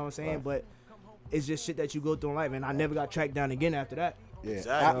on me. You know what I'm saying? Right. But it's just shit that you go through in life, and I never got tracked down again after that. Yeah,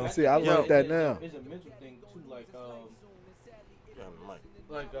 exactly. I learned that now. It's a mental thing too,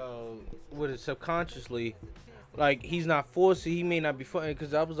 with it subconsciously. Like he's not forced. He may not be fighting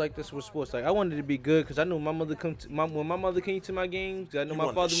because I was like this with sports. Like I wanted to be good because I knew my mother when my mother came to my games. I know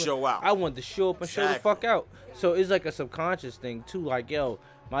my father. Show out. I wanted to show up and show the fuck out. So it's like a subconscious thing too. Like yo,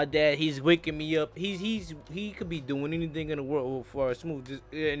 my dad, he's waking me up. He could be doing anything in the world for a smooth.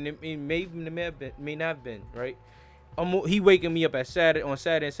 And it may not have been right. He waking me up on Saturday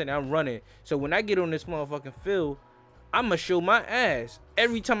and Sunday. I'm running. So when I get on this motherfucking field, I'ma show my ass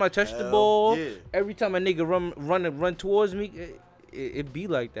every time I touch the ball. Yeah. Every time a nigga run towards me, it be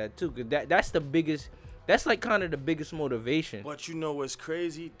like that too. Cause that's the biggest. That's like kind of the biggest motivation. But you know what's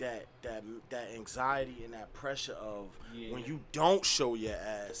crazy? That anxiety and that pressure of when you don't show your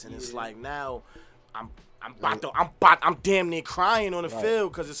ass, and it's like now, I'm damn near crying on the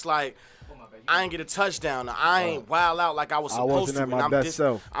field because it's like. I ain't get a touchdown. I ain't wild out like I was supposed to. At my best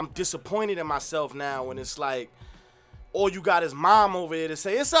self. I'm disappointed in myself now when it's like. All you got is mom over here to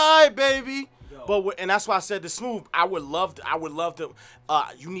say it's all right, baby. But and that's why I said the Smooth. I would love to.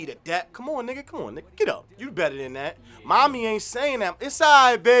 You need a dad. Come on, nigga. Get up. You better than that. Mommy ain't saying that. It's all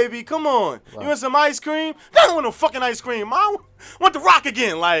right, baby. Come on. Right. You want some ice cream? I don't want no fucking ice cream. Mom want the rock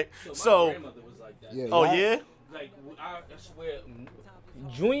again. Like so. My grandmother was like that. Yeah. Like I swear,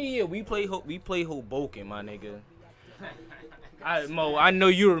 junior year we play Hoboken, my nigga. I know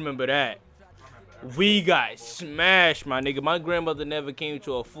you remember that. We got smashed, my nigga. My grandmother never came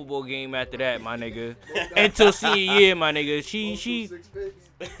to a football game after that, my nigga. Until senior year, my nigga. She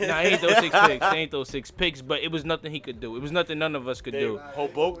Nah, he ain't those 6 picks. They ain't those 6 picks, but it was nothing he could do. It was nothing none of us could do.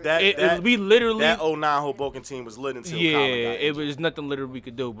 Hoboken, we literally that 09 Hoboken team was lit until yeah, Colin got it injured. was nothing literally we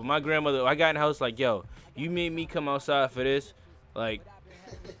could do. But my grandmother, I got in the house like, yo, you made me come outside for this, like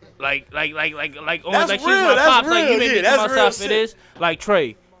on That's like real, shit. My that's pops like, real, you made me yeah, come that's real outside for shit. this, like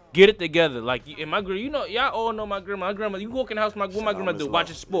Trey. Get it together, like, and my girl, you know, y'all all know my grandma. My grandma, you walk in the house, what my grandma do?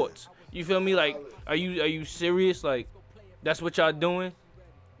 Watching sports. You feel me? Like, are you serious? Like, that's what y'all doing?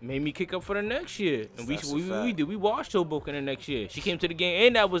 Made me kick up for the next year, and we did. We watched Hoboken the next year. She came to the game,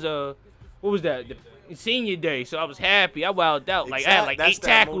 and that was what was that? The senior day. So I was happy. I wilded out. Like I had like 8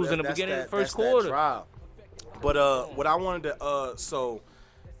 tackles in the beginning of the first quarter. But what I wanted to so,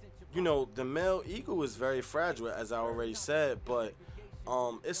 you know, the male ego is very fragile, as I already said. But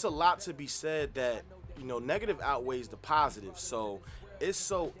it's a lot to be said that, you know, negative outweighs the positive. So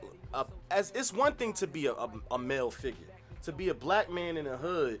it's it's one thing to be a male figure. To be a black man in the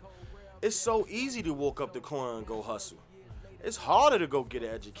hood, it's so easy to walk up the corner and go hustle. It's harder to go get an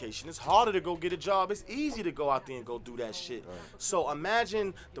education. It's harder to go get a job. It's easy to go out there and go do that shit. Right. So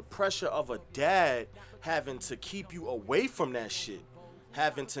imagine the pressure of a dad having to keep you away from that shit.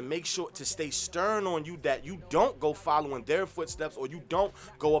 Having to make sure to stay stern on you that you don't go following their footsteps, or you don't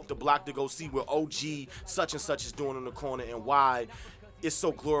go up the block to go see what OG such and such is doing in the corner and why it's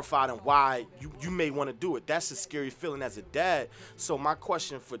so glorified and why you may want to do it. That's a scary feeling as a dad. So my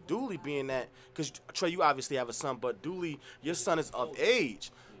question for Dooley being that, because Trey, you obviously have a son, but Dooley, your son is of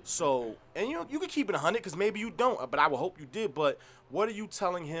age. So, and you know, you can keep it 100 because maybe you don't, but I would hope you did. But what are you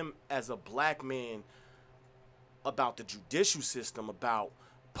telling him as a black man about the judicial system, about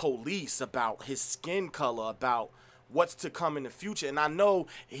police, about his skin color, about what's to come in the future? And I know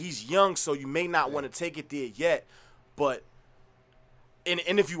he's young, so you may not want to take it there yet, but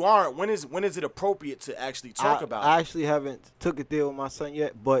And if you aren't, when is it appropriate to actually talk about it? I actually haven't took it there with my son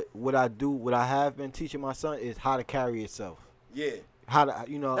yet, but what I have been teaching my son is how to carry yourself. Yeah. How to,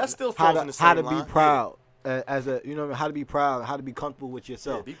 you know, that still falls in the same how to line. be proud as a, you know, how to be proud, how to be comfortable with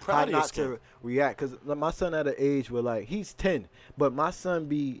yourself. Yeah, be proud of how not skin. to react, because my son at an age where, like, he's 10, but my son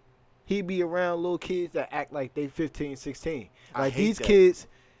he be around little kids that act like they 15, 16. Like these kids,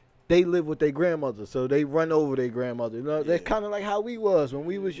 they live with their grandmother, so they run over their grandmother. You know, they're kind of like how we was when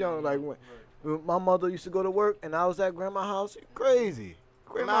we was young. Like when my mother used to go to work and I was at grandma's house, crazy.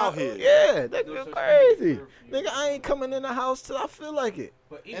 Grandma out here. Yeah, that's crazy. Nigga, I ain't coming in the house till I feel like it.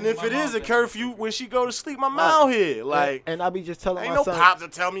 And if it is a curfew when she go to sleep, my mom out here. Like, and I be just telling ain't my son, no pop to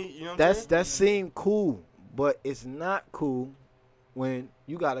tell me, you know what I'm saying? That seem cool, but it's not cool when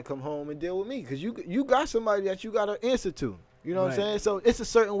you gotta come home and deal with me, because you got somebody that you gotta answer to. You know what I'm saying? So it's a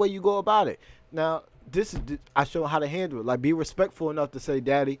certain way you go about it. Now, I show how to handle it. Like, be respectful enough to say,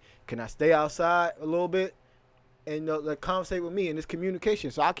 Daddy, can I stay outside a little bit? And like, conversate with me, and it's communication.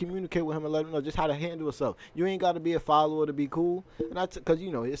 So I communicate with him and let him know just how to handle yourself. You ain't got to be a follower to be cool. And because,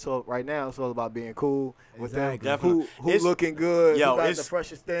 you know, it's all right now, it's all about being cool with them. Who looking good, yo, who got it's the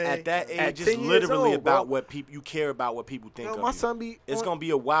freshest thing. At that age, at it's literally old, about bro. what people, you care about what people think of my you. son be It's going to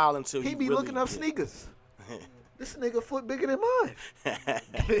be a while until he be really looking up sneakers. This nigga foot bigger than mine.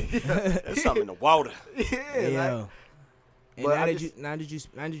 There's something in the water. Yeah. And now did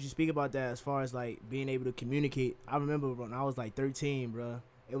you speak about that as far as like being able to communicate? I remember when I was like 13, bro.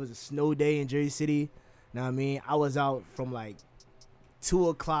 It was a snow day in Jersey City. Know what I mean? I was out from like 2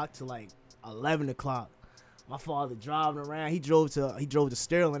 o'clock to like 11 o'clock. My father driving around. He drove to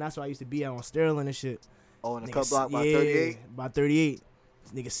Sterling. That's where I used to be at, on Sterling and shit. Oh, in the cut block by 38? By 38.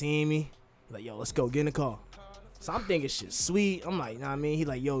 This nigga seeing me. He's like, yo, let's go, get in the car. So I'm thinking shit sweet. I'm like, nah, I mean, he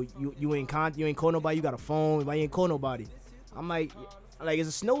like, yo, you ain't call nobody. You got a phone. Why you ain't call nobody? I'm like, it's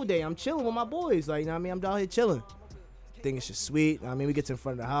a snow day. I'm chilling with my boys. Like, you know what I mean? I'm down here chilling. Thinking shit sweet. I mean, we get to in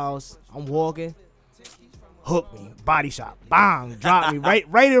front of the house. I'm walking. Hook me. Body shot. Bang. Drop me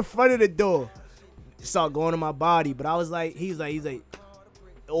right in front of the door. Start going to my body. But I was like, he's like,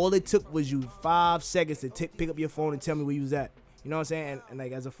 all it took was you 5 seconds to pick up your phone and tell me where you was at. You know what I'm saying? And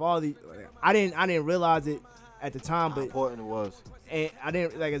like, as a father, I didn't realize it at the time, but how important it was. And I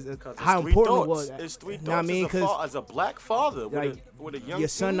didn't like how important it was. It's 3 thoughts. Know what I mean? As a black father like, with a young your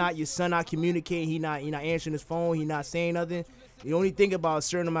son not communicating. He not answering his phone. He not saying nothing. You only think about a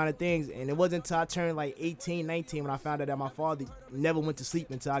certain amount of things. And it wasn't until I turned like 18, 19 when I found out that my father never went to sleep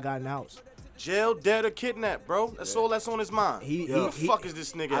until I got in the house. Jail, dead, or kidnapped, bro. That's all that's on his mind. Who the fuck is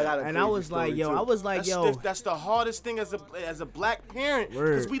this nigga? And I was like, yo, that's the hardest thing as a black parent,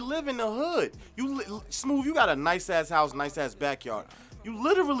 because we live in the hood. Smooth, you got a nice ass house, nice ass backyard. You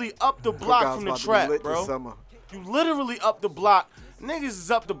literally up the block Cookouts from the about to be trap, lit this bro. summer. You literally up the block. Niggas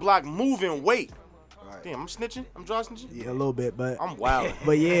is up the block moving weight. Right. Damn, I'm snitching. I'm dry snitching. Yeah, a little bit, but I'm wild.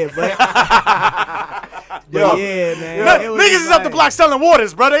 but yeah, Yo. yeah, man. It was Niggas just is up the like- block selling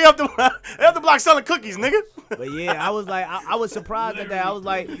waters, bro. They up the block selling cookies, nigga. But yeah, I was like, I was surprised at that. I was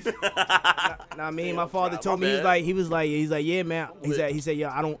like, I mean, my father told me he was like, yeah, man. He said,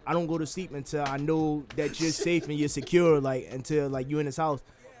 yeah, I don't go to sleep until I know that you're safe and you're secure, like until like you in this house.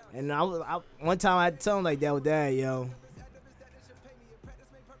 And one time I had to tell him like that with Dad, yo.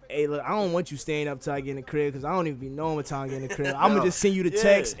 Hey, look, I don't want you staying up till I get in the crib because I don't even be knowing what time I get in the crib. I'm going to just send you the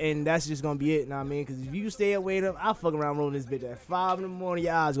text, and that's just going to be it, know what I mean? Because if you stay up waiting up, I'll fuck around rolling this bitch at 5 in the morning.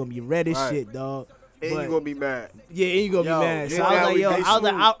 Your eyes going to be red as shit, dog. And But- you gonna be mad. Yeah, and you gonna Yo, be mad. So yeah, I was now like, we- yo, they I was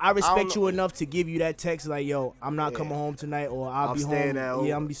like, smooth. I respect don't you know. enough to give you that text, like, yo, I'm not Yeah. coming home tonight, or I'll I'm be staying home. at Yeah, home. I'm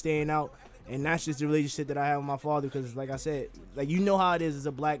gonna be staying out. And that's just the relationship that I have with my father, because, like I said, like you know how it is as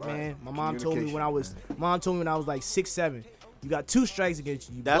a black man. My mom told me when I was like 6, 7. You got 2 strikes against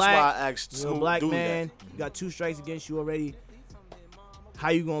you. You That's black, why I asked you're a Smooth black do man. You got 2 strikes against you already. How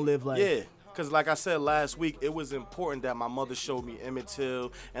you gonna live life? Yeah, because like I said last week, it was important that my mother showed me Emmett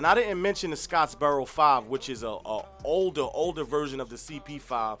Till. And I didn't mention the Scottsboro 5, which is a older version of the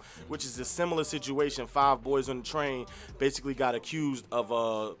CP5, which is a similar situation. 5 boys on the train basically got accused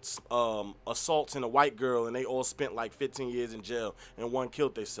of assaults in a white girl, and they all spent like 15 years in jail, and one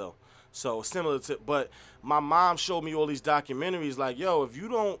killed themselves. So similar to, but my mom showed me all these documentaries like, yo, if you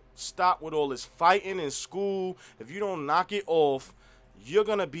don't stop with all this fighting in school, if you don't knock it off, you're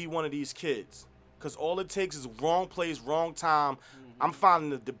going to be one of these kids. Because all it takes is wrong place, wrong time. I'm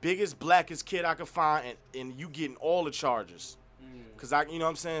finding the biggest, blackest kid I can find, and you getting all the charges. Because, you know what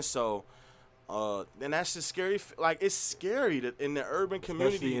I'm saying? So, and that's just scary. Like, it's scary that in the urban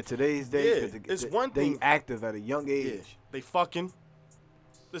community. Especially in today's day. Yeah, 'cause it's one thing. They active at a young age. Yeah, they fucking.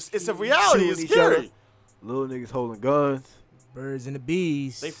 It's a reality. Shooting It's each other. scary. Little niggas holding guns. Birds and the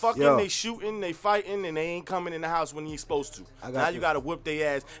bees. They fucking, Yo. they shooting, they fighting, and they ain't coming in the house when you supposed to. I got Now you this. gotta whoop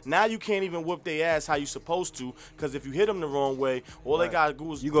their ass. Now you can't even whoop their ass how you supposed to, because if you hit them the wrong way, all they Right. gotta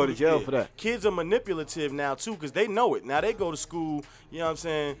do is You go to jail for that. Kids are manipulative now too, because they know it. Now they go to school. You know what I'm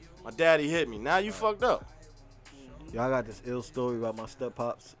saying? My daddy hit me. Now you fucked up. Yo, I got this ill story about my step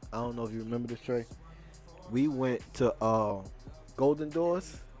pops. I don't know if you remember this, Trey. We went to Golden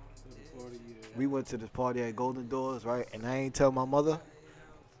Doors. We went to this party at Golden Doors, right? And I ain't tell my mother,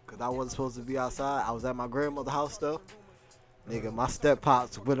 because I wasn't supposed to be outside. I was at my grandmother's house, though. Nigga, my step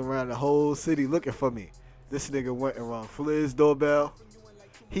pops went around the whole city looking for me. This nigga went and rung Fliz doorbell.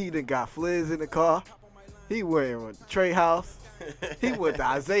 He done got Fliz in the car. He went and run the Trey house. He went to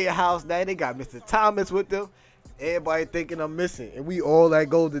Isaiah house. Now they got Mr. Thomas with them. Everybody thinking I'm missing. And we all at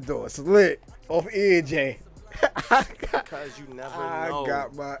Golden Doors. Lit off EJ. Because you never know. I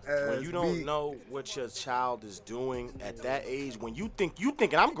got my ass when you don't beat. know what your child is doing at that age, when you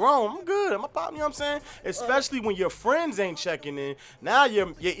thinking I'm grown, I'm good, I'm a pop, you know what I'm saying? Especially when your friends ain't checking in. Now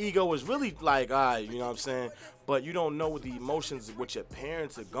your ego is really like, all right, you know what I'm saying? But you don't know what the emotions of what your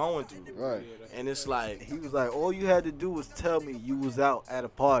parents are going through. Right. And it's like, He was like, all you had to do was tell me you was out at a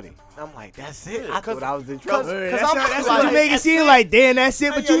party. I'm like, that's it. I thought I was in trouble. Word, 'cause that's I'm that's like, what you make it seem like. Damn, that's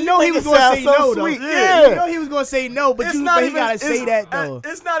it. But Yo, you know he nigga was gonna sound say so no, though. sweet. You Yeah. know he was gonna say no, but it's you not but he even, gotta say that though.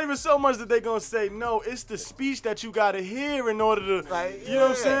 It's not even so much that they gonna say no. It's the speech that you gotta hear in order to, Like, you know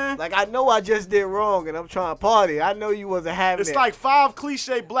what I'm yeah. saying? Like, I know I just did wrong and I'm trying to party. I know you wasn't having It's it. like 5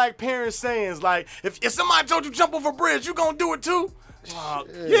 cliche black parent sayings like, if somebody told you jump over a bridge, you gonna do it too?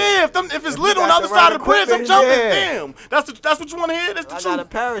 Yeah, if it's lit you on the got other the side right of the bridge, I'm equipment, jumping. yeah. Damn, that's what you want to hear. That's the I got a truth.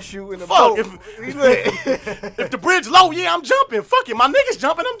 parachute in the Fuck, boat. We lit. If the bridge low, yeah, I'm jumping. Fuck it, my niggas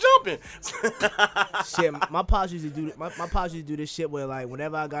jumping, I'm jumping. Shit, my pops used to do my pops used to do this shit where like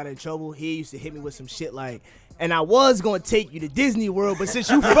whenever I got in trouble, he used to hit me with some shit like, and I was gonna take you to Disney World, but since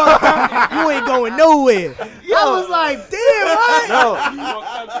you fucked up, you ain't going nowhere. I was like, damn, what? No,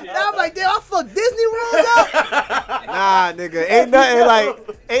 And I'm like, damn, I fucked Disney World up. nah, nigga.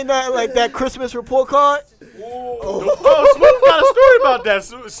 Ain't nothing like that Christmas report card. Oh, Smooth got a story about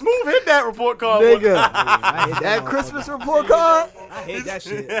that. Smooth hit that report card. one Nigga, time. I hate that motherfucker. Christmas report card. I hate that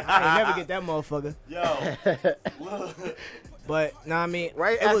shit. I ain't never get that motherfucker. Yo, But nah, I mean,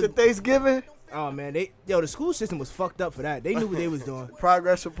 Right it after was, Thanksgiving, oh man, the school system was fucked up for that. They knew what they was doing.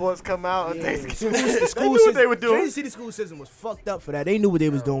 progress reports come out on Yeah, Thanksgiving. the school knew what they were doing. Kansas City school system was fucked up for that. They knew what they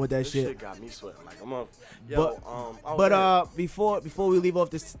was doing with that this shit shit. got me sweating like I'm up. Yo, But- oh, But man. before we leave off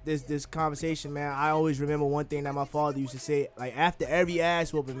this conversation, man, I always remember one thing that my father used to say. Like after every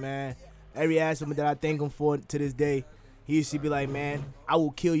ass whooping, man, every ass whooping that I thank him for to this day, he used to be like, man, I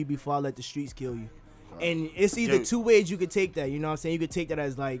will kill you before I let the streets kill you. And it's either Dude. two ways you could take that. You know what I'm saying? You could take that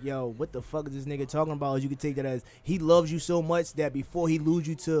as like, yo, what the fuck is this nigga talking about? Or you could take that as he loves you so much that before he lose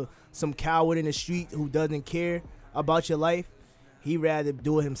you to some coward in the street who doesn't care about your life, he rather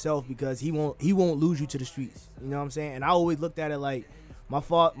do it himself because he won't lose you to the streets. You know what I'm saying? And I always looked at it like my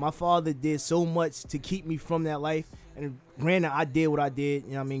father did so much to keep me from that life. And granted, I did what I did,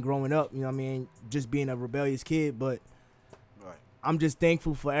 you know what I mean, growing up, you know what I mean, just being a rebellious kid. But Right. I'm just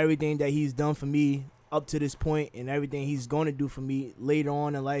thankful for everything that he's done for me up to this point and everything he's going to do for me later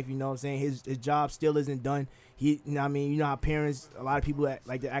on in life. You know what I'm saying? His job still isn't done. You know what I mean? You know how parents, a lot of people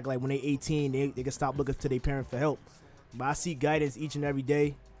like to act like when they 18, they can stop looking to their parent for help. But I seek guidance each and every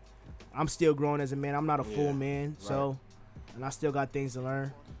day. I'm still growing as a man. I'm not a full man, so, and I still got things to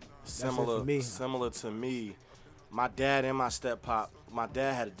learn. Similar to me, my dad and my step pop. My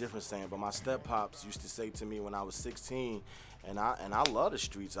dad had a different saying, but my step pops used to say to me when I was 16, and I love the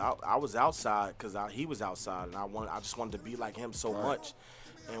streets. I was outside because he was outside, and I just wanted to be like him so much.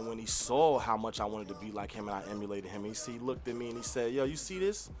 And when he saw how much I wanted to be like him, and I emulated him, he looked at me and he said, "Yo, you see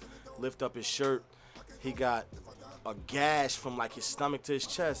this?" Lift up his shirt. He got a gash from like his stomach to his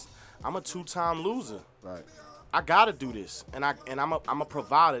chest. I'm a 2-time loser. Right. I gotta do this, and I'm a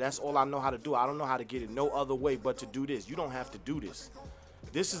provider. That's all I know how to do. I don't know how to get it no other way but to do this. You don't have to do this.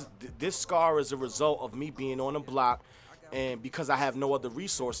 This scar is a result of me being on the block, and because I have no other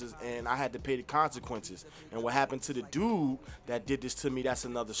resources, and I had to pay the consequences. And what happened to the dude that did this to me, that's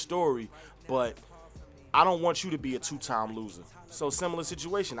another story. But I don't want you to be a 2-time loser. So similar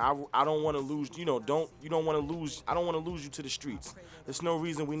situation. I don't want to lose. You don't want to lose. I don't want to lose you to the streets. There's no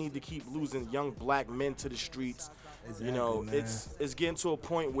reason we need to keep losing young black men to the streets. Exactly, man. It's getting to a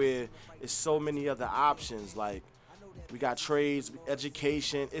point where it's so many other options. Like we got trades,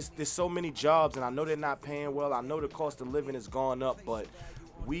 education. There's so many jobs, and I know they're not paying well. I know the cost of living has gone up, but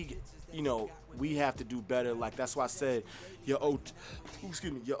we have to do better. Like that's why I said your OG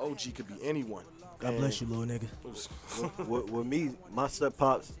could be anyone. God bless you, little nigga. With me, my step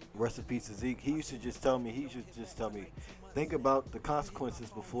pops, rest in peace to Zeke, he used to just tell me, think about the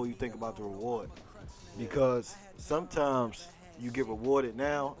consequences before you think about the reward. Because sometimes you get rewarded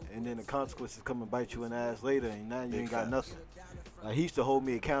now, and then the consequences come and bite you in the ass later, and now you ain't got nothing. Like, he used to hold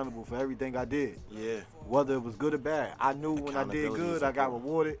me accountable for everything I did. Yeah. Whether it was good or bad. I knew when I did good, I got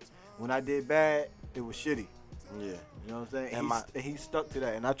rewarded. When I did bad, it was shitty. Yeah. You know what I'm saying? And he stuck to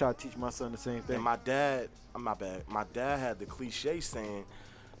that, and I try to teach my son the same thing. And my dad had the cliche saying,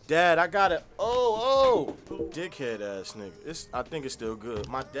 "Dad, I got it." Dickhead ass nigga. I think it's still good.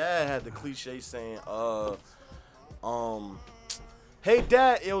 My dad had the cliche saying, "Hey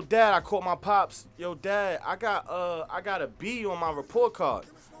dad, I caught my pops. Yo dad, I got a B on my report card.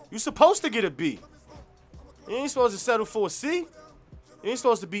 You supposed to get a B. You ain't supposed to settle for a C. You ain't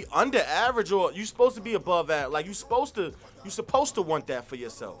supposed to be under average, or you supposed to be above average. Like you supposed to want that for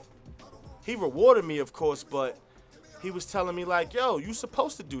yourself." He rewarded me, of course, but he was telling me like, "Yo, you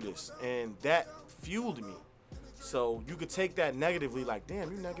supposed to do this," and that fueled me. So you could take that negatively, like,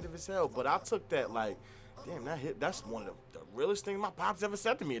 "Damn, you negative as hell." But I took that like, "Damn, that's one of the realest things my pops ever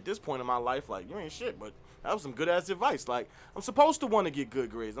said to me at this point in my life. Like, you ain't shit, but that was some good ass advice. Like, I'm supposed to want to get good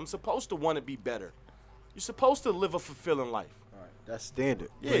grades. I'm supposed to want to be better. You're supposed to live a fulfilling life." That's standard.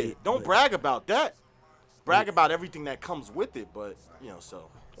 Yeah, don't brag about that. Brag about everything that comes with it, but so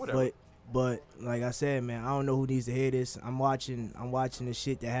whatever. But like I said, man, I don't know who needs to hear this. I'm watching the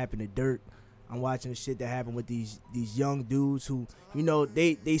shit that happened to Dirt. I'm watching the shit that happened with these young dudes who,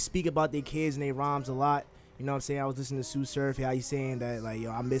 they speak about their kids and their rhymes a lot. You know what I'm saying? I was listening to Sue Surf, how he's saying that like,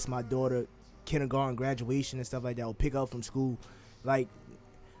 yo, I miss my daughter kindergarten graduation and stuff like that, or pick up from school. Like,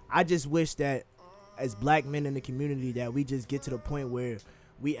 I just wish that as black men in the community that we just get to the point where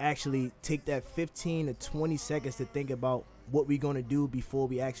we actually take that 15 to 20 seconds to think about what we're gonna do before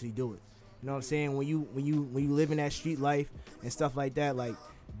we actually do it. You know what I'm saying? When you live in that street life and stuff like that, like,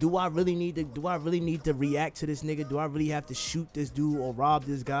 do I really need to react to this nigga? Do I really have to shoot this dude or rob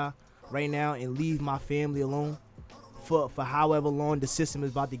this guy right now and leave my family alone for however long the system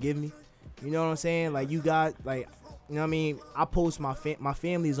is about to give me? You know what I'm saying? Like, you got like, you know what I mean? I post my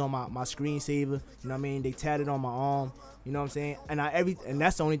family is on my screensaver. You know what I mean? They tatted on my arm. You know what I'm saying? And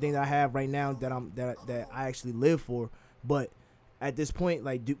that's the only thing that I have right now that I actually live for. But at this point,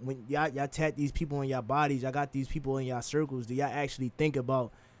 like, when y'all tat these people in y'all bodies, y'all got these people in y'all circles, do y'all actually think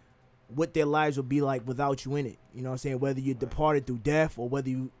about what their lives would be like without you in it? You know what I'm saying? Whether you're departed through death or whether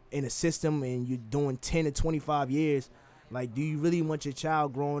you in a system and you're doing 10 to 25 years, like, do you really want your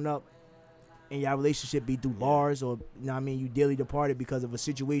child growing up and your relationship be through bars, or, you know what I mean, you dearly departed because of a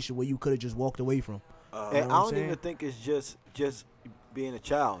situation where you could have just walked away from? And I don't even think it's just being a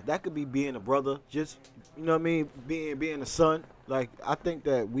child. That could be being a brother. Just you know what I mean, being a son. Like I think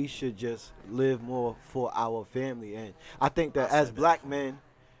that we should just live more for our family, and I think that as black men,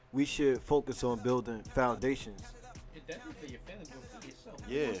 we should focus on building foundations. It's definitely for your family, but for yourself.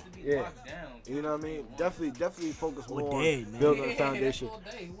 Yeah. Who wants to be Yeah. locked down You know what I mean? Definitely focus Or more dead, on man. building a Yeah, foundation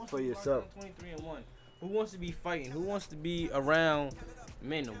that's all day. Who wants for to be locked yourself. down 23-1? Who wants to be fighting? Who wants to be around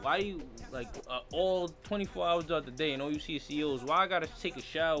men? Why do you like all 24 hours throughout the day and all you see is CEOs? Why I gotta take a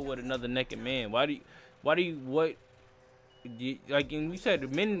shower with another naked man? What? Like and we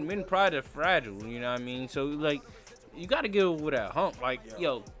said, men pride are fragile. You know what I mean? So like, you gotta get over that hump. Like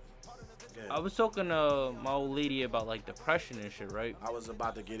yo, I was talking to my old lady about like depression and shit, right? I was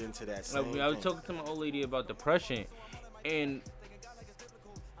about to get into that same I was thing. talking to my old lady about depression, and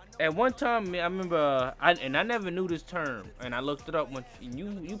at one time I remember I never knew this term, and I looked it up when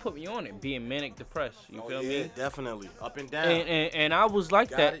you put me on it, being manic depressed. You Oh, feel yeah, me? definitely. Up and down. And I was like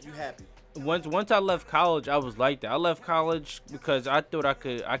Got that. it, you happy. Once I left college, I was like that. I left college because I thought I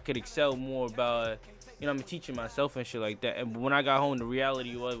could excel more about, you know, I'm teaching myself and shit like that. And when I got home, the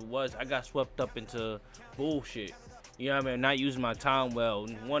reality was I got swept up into bullshit. You know what I mean? Not using my time well,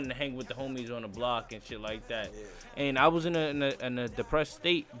 wanting to hang with the homies on the block and shit like that. Yeah. And I was in a depressed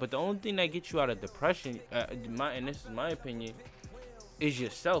state. But the only thing that gets you out of depression, and this is my opinion, is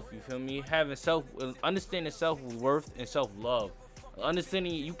yourself. You feel me? Having understanding self-worth and self-love.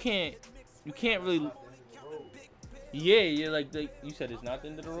 Understanding you can't really. Yeah, like you said, it's not the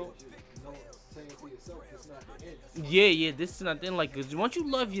end of the road. Yeah, this is not the end. Like, 'cause once you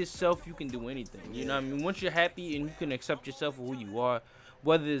love yourself, you can do anything. You know what I mean? Once you're happy and you can accept yourself for who you are,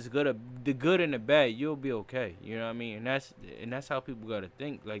 whether it's good or the good and the bad, you'll be okay. You know what I mean? And that's how people gotta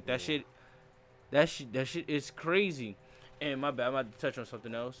think. Like that shit is crazy. And my bad, I'm about to touch on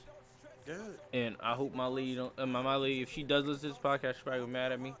something else. Good. And I hope my lady my lady, if she does listen to this podcast, she's probably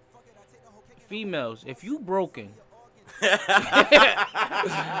mad at me. Females, if you broken, I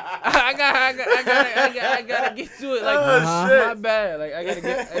gotta get to it. Like, shit. my bad. Like, I gotta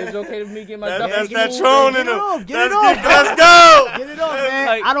get. It's okay for me to get my duffel. That's that it Tron in off, him. get it off. Let's go. Get it off, man.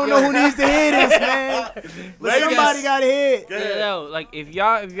 Like, I don't know who needs to hear this, man. But Vegas. somebody got to hear it. Yeah. Yo, like if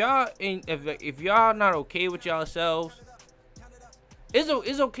y'all not okay with yourselves,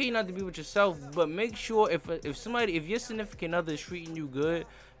 it's okay not to be with yourself, but make sure if your significant other is treating you good,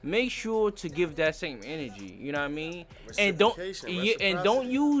 make sure to give that same energy. You know what I mean? And don't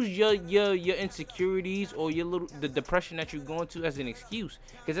use your insecurities or the depression that you're going to as an excuse,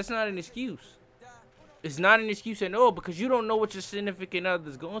 because that's not an excuse. It's not an excuse at all, because you don't know what your significant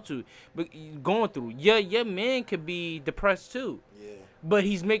other's going through. Your man could be depressed too. Yeah. But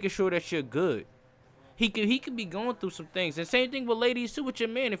he's making sure that you're good. He could be going through some things. And same thing with ladies too with your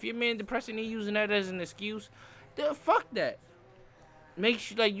man. If your man depressed and he using that as an excuse, then fuck that. Make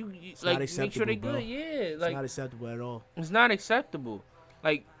sure make sure they bro. good. Yeah, It's like not acceptable at all. it's not acceptable.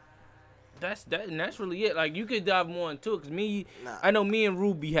 Like that's really it. Like you could dive more into it, cause Nah. I know me and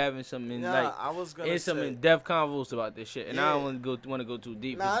Ruby having some I was gonna some say. in-depth convos about this shit, and I Yeah. don't want to go too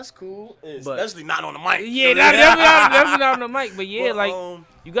deep. Nah, it's cool. But- Especially not on the mic. Yeah, definitely not on the mic. But yeah, But, like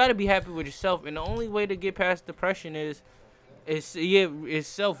you gotta be happy with yourself, and the only way to get past depression is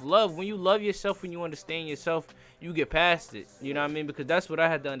self-love. When you love yourself, when you understand yourself, you get past it. You know what I mean? Because that's what I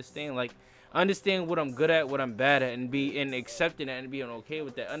had to understand. Like, understand what I'm good at, what I'm bad at, and accepting that and being okay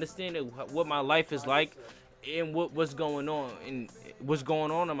with that. Understanding what my life is like and what's going on in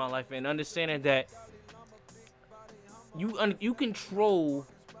my life, and understanding that you control.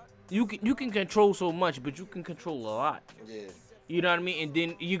 You can control so much, but you can control a lot. Yeah. You know what I mean? And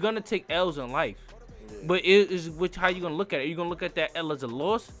then you're gonna take L's in life. Yeah. But how you gonna look at it? You gonna look at that L as a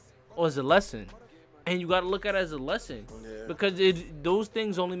loss or as a lesson? And you gotta look at it as a lesson, Yeah. because those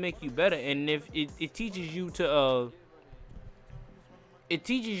things only make you better. And if it teaches you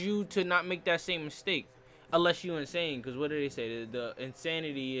to not make that same mistake, unless you're insane. Because what do they say? The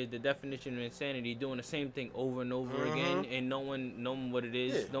insanity is the definition of insanity: doing the same thing over and over again and knowing what it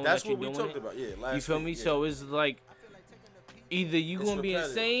is. Yeah, knowing that's that you're what we doing talked it. about. Yeah, last You feel week, me? yeah. So it's like either you It's gonna be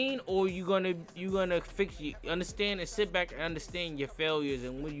repetitive. insane, or you gonna understand and sit back and understand your failures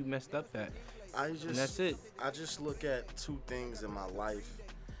and where you messed up at. And that's it. I just look at two things in my life,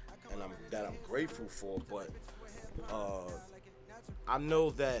 and I'm grateful for. But I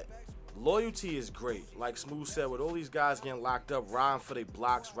know that loyalty is great. Like Smooth said, with all these guys getting locked up, riding for their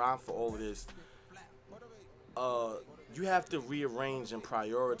blocks, riding for all of this, you have to rearrange and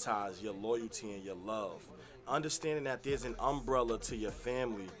prioritize your loyalty and your love. Understanding that there's an umbrella to your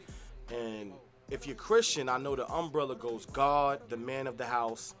family. And if you're Christian, I know the umbrella goes God, the man of the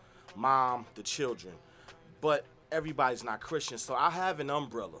house, mom, the children. But everybody's not Christian, so I have an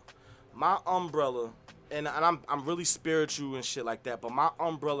umbrella. My umbrella, and I'm really spiritual and shit like that, but my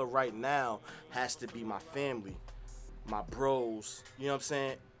umbrella right now has to be my family, my bros. You know what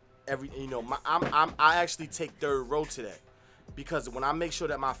I'm saying? I actually take third row to that, because when I make sure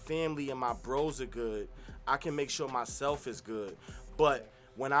that my family and my bros are good, I can make sure myself is good. But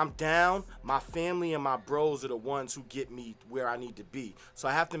when I'm down, my family and my bros are the ones who get me where I need to be. So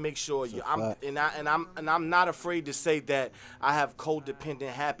I have to make sure I'm not afraid to say that I have codependent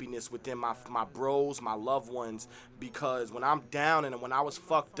happiness within my bros, my loved ones, because when I'm down and when I was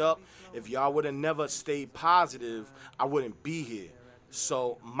fucked up, if y'all would have never stayed positive, I wouldn't be here.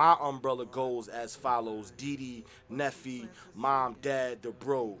 So my umbrella goes as follows: Didi, Neffy, mom, dad, the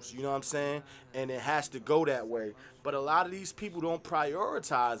bros. You know what I'm saying? And it has to go that way. But a lot of these people don't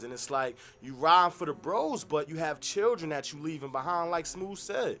prioritize, and it's like you ride for the bros, but you have children that you leaving behind, like Smooth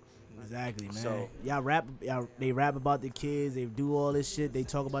said. Exactly, man. So- They rap about their kids. They do all this shit. They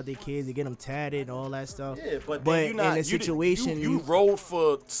talk about their kids. They get them tatted and all that stuff. Yeah, but in a situation, you roll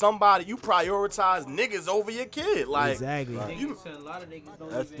for somebody. You prioritize niggas over your kid, like exactly. Niggas, a lot of niggas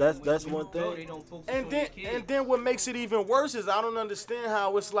don't That's when one you go, thing. they don't focus And on then their kid. and then what makes it even worse is I don't understand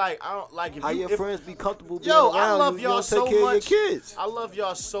how it's like I don't like if How you, your if, friends be comfortable being Yo, around I love you, y'all you don't so take care much. of your kids. I love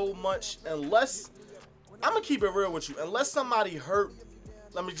y'all so much. Unless I'm gonna keep it real with you. Unless somebody hurt,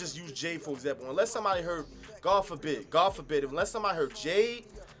 let me just use Jade for example. Unless somebody hurt, God forbid, unless somebody hurt Jade,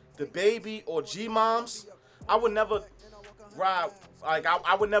 the baby, or G Moms, I would never ride. Like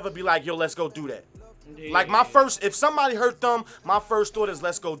I would never be like, yo, let's go do that. Like if somebody hurt them, my first thought is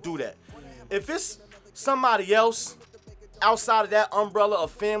let's go do that. If it's somebody else outside of that umbrella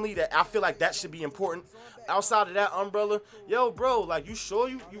of family, that I feel like that should be important. Outside of that umbrella, yo, bro, like, you sure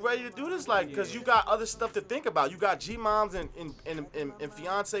you ready to do this? Like, because you got other stuff to think about. You got G-moms and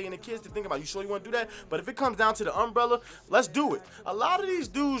fiance and the kids to think about. You sure you want to do that? But if it comes down to the umbrella, let's do it. A lot of these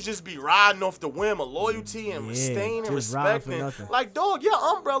dudes just be riding off the whim of loyalty and staying and just riding for respecting. nothing. Like, dog,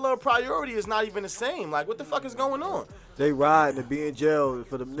 your umbrella priority is not even the same. Like, what the fuck is going on? They riding to be in jail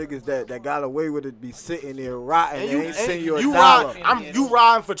for them niggas that got away with it, be sitting there rotting and ain't send you a dollar. You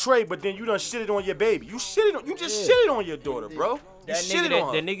riding for Trey, but then you done shitted on your baby. You just shitted on your daughter, bro. That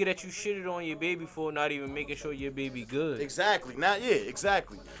nigga that you shitted on your baby for not even making sure your baby good. Exactly.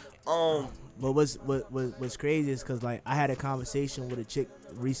 Exactly. But what's crazy is because, like, I had a conversation with a chick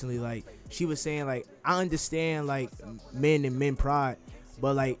recently. Like, she was saying, like, I understand, like, men and men pride,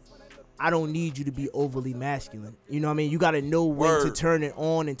 but, like, I don't need you to be overly masculine. You know what I mean? You got to know when to turn it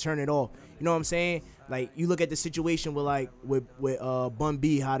on and turn it off. You know what I'm saying? Like, you look at the situation with Bun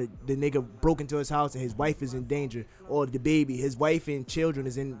B, how the nigga broke into his house and his wife is in danger, or the baby, his wife and children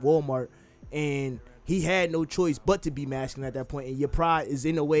is in Walmart, and he had no choice but to be masculine at that point. And your pride is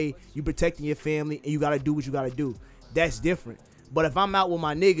in a way you protecting your family, and you got to do what you got to do. That's different. But if I'm out with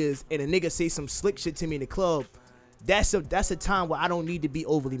my niggas and a nigga say some slick shit to me in the club, that's a time where I don't need to be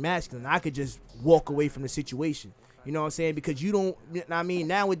overly masculine. I could just walk away from the situation. You know what I'm saying? Because you don't, I mean,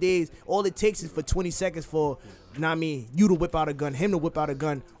 nowadays, all it takes is for 20 seconds for, you to whip out a gun, him to whip out a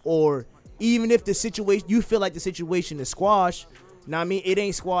gun, or even if the situation, you feel like the situation is squash, it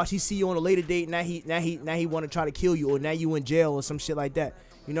ain't squash. He see you on a later date, now he want to try to kill you, or now you in jail or some shit like that.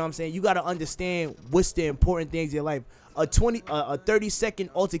 You know what I'm saying? You got to understand what's the important things in your life. A 30-second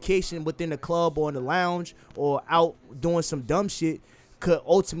altercation within the club or in the lounge or out doing some dumb shit could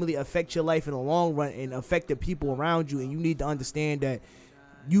ultimately affect your life in the long run and affect the people around you. And you need to understand that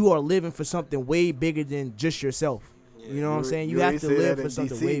you are living for something way bigger than just yourself. You know what I'm saying? You have to live for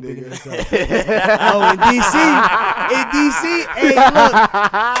something way bigger than yourself. Oh, in DC, hey, look,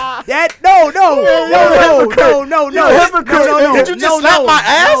 no. Did you just slap my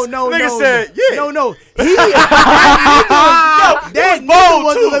ass? Nigga said, yeah. No. That nigga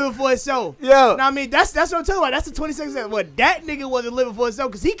wasn't living for himself. Yeah. Now, I mean, that's what I'm talking about. That's the 26 cents. But that nigga wasn't living for himself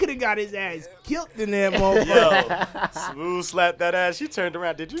because he could have got his ass killed in that motherfucker. Yo, Smooth slapped that ass. She turned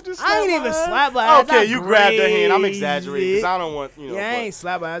around. Did you just slap I ain't my even ass? slap her ass. Okay, you grabbed her hand. I'm exaggerating because I don't want, Yeah, I ain't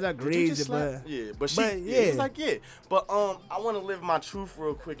slap her ass. I Did you grazed just it, slap? but Yeah, but but, he's like, yeah. But I want to live my truth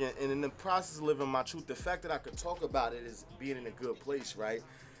real quick, and in the process of living my truth, the fact that I could talk about it is being in a good place, right?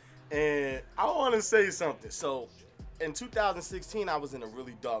 And I want to say something. So, in 2016, I was in a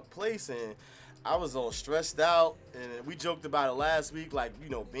really dark place, and I was all stressed out, and we joked about it last week, like,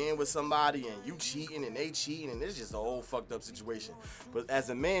 being with somebody and you cheating and they cheating, and it's just a whole fucked up situation. But as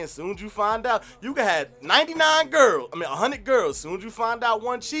a man, soon as you find out, you can have 100 girls. Soon as you find out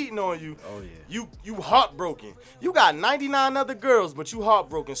one cheating on you, you heartbroken. You got 99 other girls, but you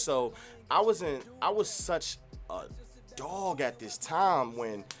heartbroken. So I was such a dog at this time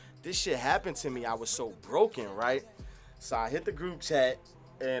when this shit happened to me, I was so broken, right? So I hit the group chat,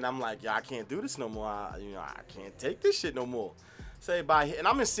 and I'm like, I can't do this no more. I can't take this shit no more. Say bye, and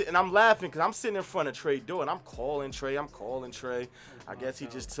I'm laughing because I'm sitting in front of Trey door, and I'm calling Trey. I guess he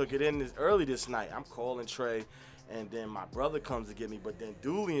just took it in early this night. I'm calling Trey, and then my brother comes to get me, but then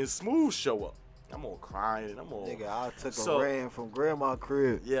Dooley and Smooth show up. I'm all crying. Nigga, I took a ran from grandma's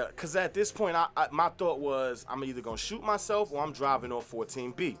crib. Yeah, because at this point, my thought was I'm either going to shoot myself or I'm driving off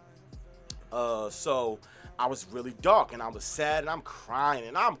 14B. So I was really dark, and I was sad, and I'm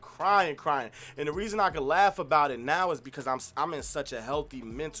crying. And the reason I can laugh about it now is because I'm in such a healthy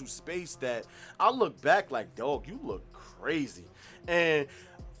mental space that I look back like, dog, you look crazy. And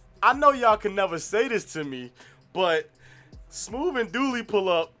I know y'all can never say this to me, but Smooth and Dooley pull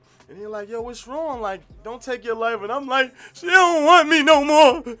up, and they're like, yo, what's wrong? Like, don't take your life. And I'm like, she don't want me no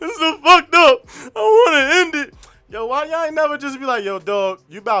more. This is fucked up. I want to end it. Yo, why y'all ain't never just be like, yo, dog,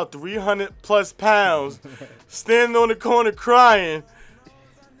 you about 300 plus pounds, standing on the corner crying.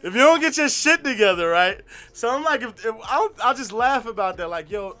 If you don't get your shit together, right? So I'm like, I'll just laugh about that.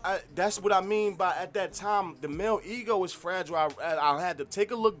 Like, yo, that's what I mean by at that time, the male ego was fragile. I had to take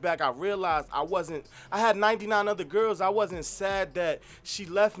a look back. I realized I had 99 other girls. I wasn't sad that she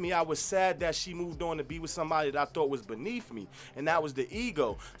left me. I was sad that she moved on to be with somebody that I thought was beneath me. And that was the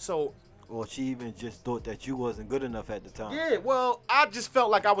ego. So, or she even just thought that you wasn't good enough at the time. Yeah, well, I just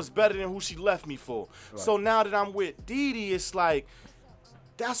felt like I was better than who she left me for. Right. So now that I'm with Dee Dee, it's like,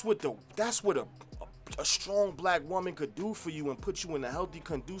 that's what a strong black woman could do for you and put you in a healthy,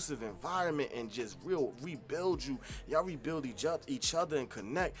 conducive environment and just rebuild you. Y'all rebuild each other and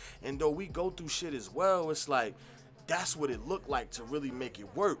connect. And though we go through shit as well, it's like, that's what it looked like to really make it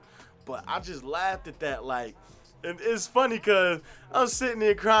work. But I just laughed at that, like, and it's funny because I'm sitting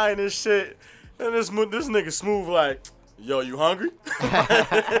there crying and shit, and this nigga Smooth like, yo, you hungry?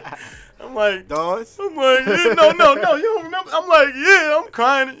 I'm like, Dogs? I'm like, yeah, no, you don't remember? I'm like, yeah, I'm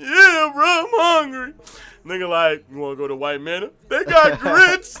crying. Yeah, bro, I'm hungry. Nigga like, you want to go to White Manor? They got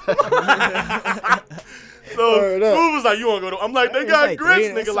grits. So Smooth was like, you want to go to? I'm like, they got grits.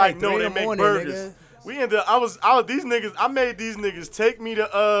 Nigga like, no, they make burgers. Nigga. We ended up, these niggas, I made these niggas take me to,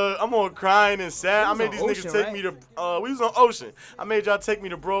 I'm on crying and sad. I made these niggas take me to, we was on Ocean. I made y'all take me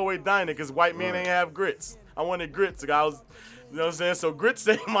to Broadway Diner because White Man ain't have grits. I wanted grits. Like I was, you know what I'm saying? So grits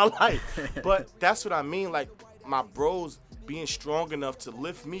saved my life. But that's what I mean. Like my bros being strong enough to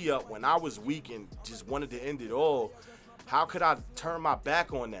lift me up when I was weak and just wanted to end it all. How could I turn my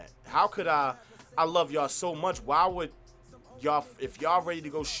back on that? How could I love y'all so much. Why would y'all, if y'all ready to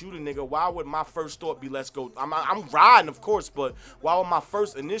go shoot a nigga, why would my first thought be let's go? I'm riding, of course, but why would my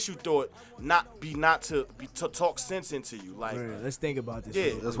first initial thought not to talk sense into you? Like, right, let's think about this.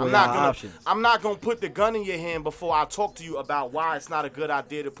 Yeah, that's I'm not gonna put the gun in your hand before I talk to you about why it's not a good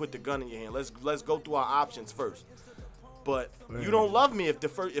idea to put the gun in your hand. Let's go through our options first. But right. You don't love me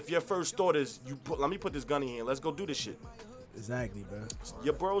if your first thought is let me put this gun in your hand. Let's go do this shit. Exactly, bro.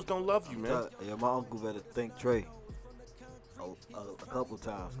 Your bros don't love you, man. Yeah, my uncle better thank Trey a couple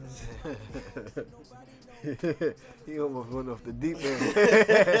times. He almost went off the deep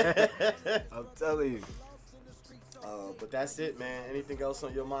end. I'm telling you. But that's it, man. Anything else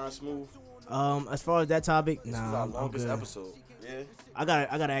on your mind, Smooth? As far as that topic, this is our longest episode. Yeah. I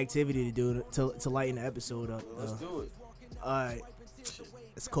got an activity to do to lighten the episode up. Let's do it. Alright.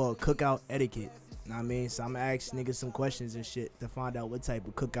 It's called cookout etiquette. Know what I mean? So I'm gonna ask niggas some questions and shit to find out what type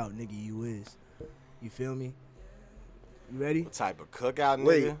of cookout nigga you is. You feel me? You ready? What type of cookout nigga?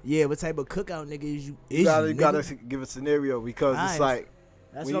 Wait. Yeah, what type of cookout nigga is you? You gotta give a scenario because it's like.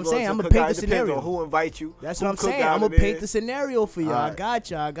 That's what I'm saying. I'm gonna paint the scenario. On who invite you? That's what I'm saying. I'm gonna paint the scenario for y'all. Right. I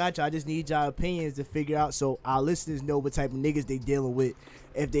got y'all. I just need y'all opinions to figure out so our listeners know what type of niggas they dealing with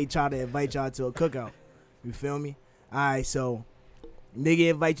if they try to invite y'all to a cookout. You feel me? All right, so nigga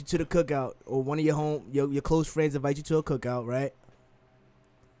invite you to the cookout, or one of your close friends invite you to a cookout, right?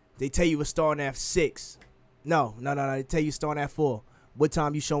 They tell you it's starting at 6. No. They tell you starting at 4. What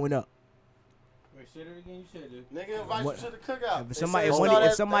time you showing up? Wait, say that again. You said it. Nigga invite you to the cookout.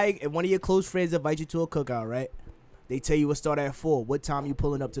 If one of your close friends invite you to a cookout, right? They tell you it start at 4. What time you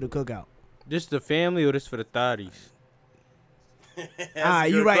pulling up to the cookout? This the family or this for the thotties?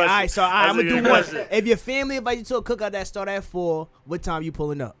 Alright, you right. Alright, so I'm gonna do one. If your family invite you to a cookout that start at 4, what time you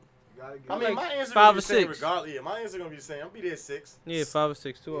pulling up? I mean, my answer 5 or or 6. 6. Regardless, yeah, my answer gonna be the same. I'll be there 6. Yeah, 5 or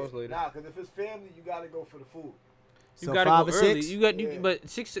 6. 2 hours later. Nah, because if it's family, you gotta go for the food. You So gotta 5 go or early. 6? But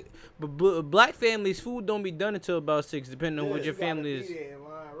 6. But black families, food don't be done until about 6, depending on what your family is.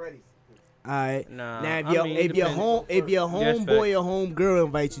 Alright. Nah. Now I mean, if your depends. homeboy or homegirl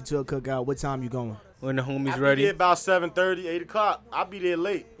invites you to a cookout, what time you going? When the homies I'll be ready. there about 7:30, 8 o'clock. I'll be there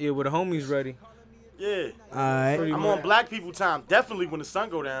late. Yeah, when the homies ready. Yeah. All right. Pretty I'm much. on black people time. Definitely when the sun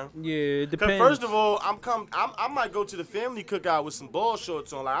go down. Yeah, it Cause depends. first of all, I might go to the family cookout with some ball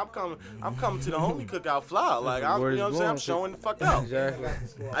shorts on. Like I'm coming to the homie cookout fly. Like you Word know is what I'm saying? I'm born. showing the fuck out. Exactly.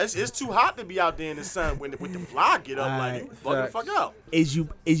 It's too hot to be out there in the sun when the fly get up. Like you bugging the fuck out. Is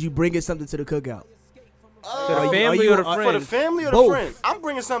you bringing something to the cookout? To Are the you- family are or you- the are- friends? For the family or the Both. friends? I'm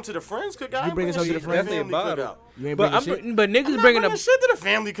bringing something to the friends cookout. You bringing something to the friends? family Definitely a cookout. bottle. You ain't But bringing shit. but niggas I'm not bringing bringing shit to the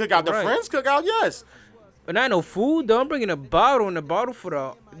family cookout. The Right. friends cookout, yes. But not no food though. I'm bringing a bottle and a bottle for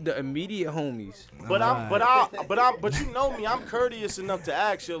the immediate homies. But you know me, I'm courteous enough to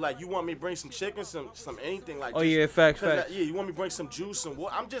ask you, like, you want me to bring some chicken, some anything like. Oh just- yeah, facts, 'cause facts. yeah, you want me to bring some juice, some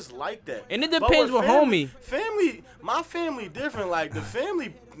what? I'm just like that. And it But depends with what homie. Family, my family different. Like the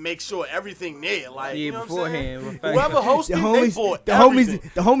family makes sure everything there. Like Yeah, you know what I'm beforehand, saying? facts. Whoever The hosted, they homies, bought the everything.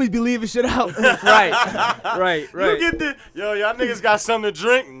 homies be leaving shit out. right. You get the y'all niggas got something to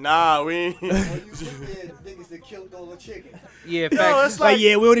drink? Nah, we ain't. Niggas that killed all the chicken. Yeah, Yo, facts. it's Like, like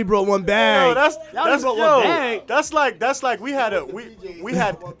yeah, we only brought one bag. yo, that's brought yo, one bag. that's like we had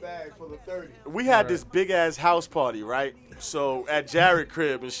one bag full of 30. we had this big ass house party, right? So at Jared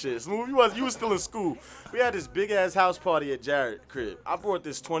crib and shit. Smooth, you was still in school. We had this big ass house party at Jared crib. I brought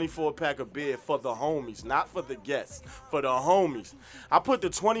this 24 pack of beer for the homies, not for the guests, for the homies. I put the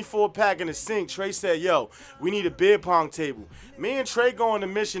 24 pack in the sink. Trey said, "Yo, we need a beer pong table." Me and Trey go on the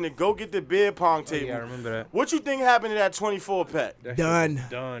mission to go get the beer pong table. Yeah, I remember that. What you think happened to that 24 pack? That shit Done. was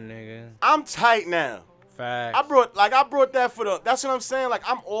done, nigga. I'm tight now. Facts. I brought that for the. That's what I'm saying. Like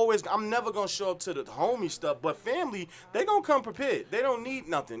I'm never gonna show up to the homie stuff, but family, they gonna come prepared. They don't need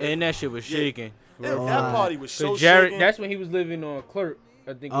nothing. And that shit was Yeah. shaking. That party was so So Jared, shaking. that's when he was living on Clerk,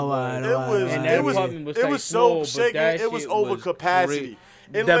 I think. Oh, it was. I It was. And It that was. apartment was It like was small, so but shaking. that It was shit over was capacity. great.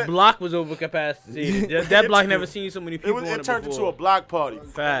 It That let- block was over capacity. that block never seen so many people on It turned before. into a block party.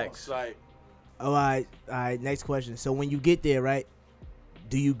 Facts. It's like All right. Next question. So when you get there, right?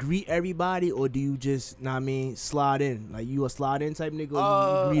 Do you greet everybody or do you just, slide in? Like you a slide in type nigga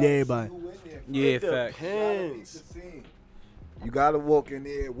or you greet everybody? Yeah, it facts. depends. You gotta walk in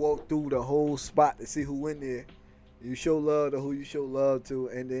there, walk through the whole spot to see who in there. You show love to who you show love to,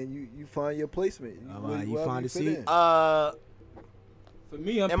 and then you find your placement. You wherever find a fit seat? in. For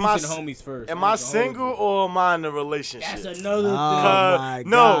me, I'm Am I piecing s- homies first. Am I single or am I in a relationship? That's another Oh Cause- my no,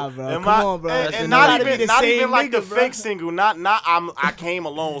 God, bro. am Come I, on, bro. And, That's and another- not You gotta be even, the not same even like the nigga, bro. fake single. Not I came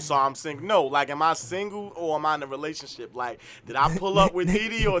alone, so I'm single. No, like, am I single or am I in a relationship? Like, did I pull up with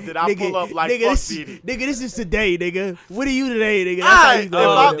Didi or did I pull up like fuck Didi? Nigga, this is today, nigga. What are you today, nigga? That's how Alright, you if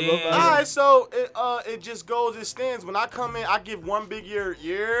go. I- damn. alright, so it just goes, it stands. When I come in, I give one big your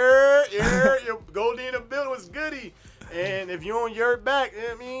Goldie in the building was goody. And if you on your back, you know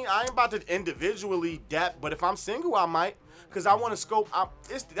what I mean, I ain't about to individually dap, but if I'm single, I might. Cause I want to scope.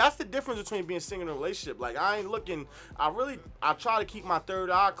 That's the difference between being single and a relationship. Like I ain't looking. I try to keep my third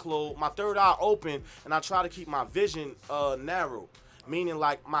eye closed, my third eye open, and I try to keep my vision narrow. Meaning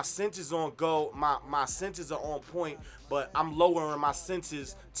like my senses on go, my senses are on point, but I'm lowering my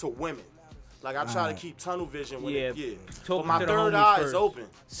senses to women. Like I try to keep tunnel vision when But Talking my to the third homies eye is first. open.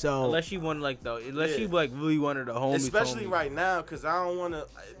 So Unless you want unless Yeah. you like really wanted a homie. Especially right now, because I don't want to.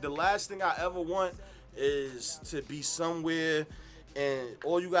 The last thing I ever want is to be somewhere and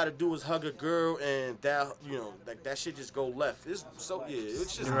all you got to do is hug a girl and that, like that shit just go left. It's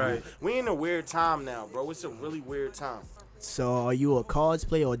it's just Right. We in a weird time now, bro. It's a really weird time. So are you a cards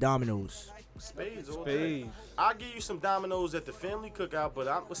player or dominoes? Spades all day. Spades. I'll give you some dominoes at the family cookout, but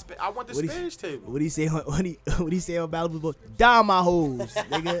I want the What spades table. What do you say? What do you say on Malibu? Dime my hoes,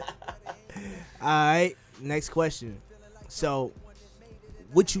 nigga. All right. Next question. So,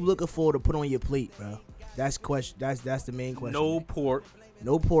 what you looking for to put on your plate, bro? That's question. That's the main question. No pork.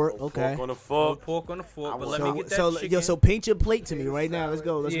 No pork. Okay. Fork on the No fork. pork on the fork. But I let want- me get that so chicken. so paint your plate to me right now. Let's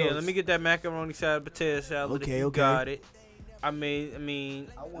go. Let's yeah, go. let me get that macaroni salad, potato salad. Okay, if you okay. got it. I mean,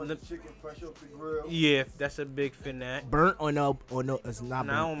 I want let- the chicken fresh off the grill. yeah, that's a big finette. burnt or no? It's not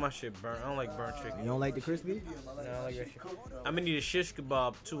Nah, I don't burnt. want my shit burnt. I don't like burnt chicken. You don't like the crispy? Nah, I like that shit. I'm gonna need a shish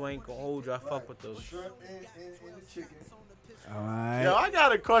kebab too. I ain't gonna hold you. I fuck with those. Shrimp and the chicken. All right. Yo, I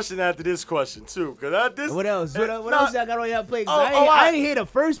got a question after this question too, cause this. What else? What Nah, else y'all got on your plate? 'Cause Oh, I ain't hear the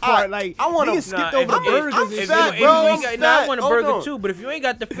first part. Like I wanna- niggas skipped Nah, over the if- burgers I'm and shit. fat, If bro. you ain't I'm got, nah, I fat. want a Hold burger on. too, but if you ain't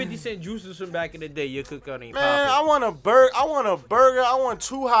got the 50-cent juices from back in the day, your cookout ain't Man, I popping. want a burger. I want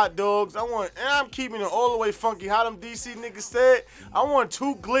 2 hot dogs. and I'm keeping it all the way funky. How them DC niggas said. I want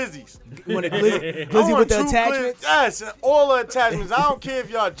 2 glizzies. You want a glizzy, I glizzy want with the 2 attachments? Yes, all the attachments. I don't care if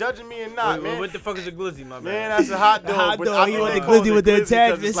y'all judging me or not, Wait, man. what the fuck is a glizzy, my Man, man? that's a hot The dog. hot but dog, I you think want they the call glizzy it with the glizzy. glizzy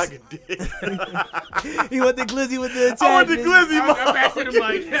 'cause it's attachments. like a dick. You want the glizzy with the attachments? I want the glizzy. I'm passing the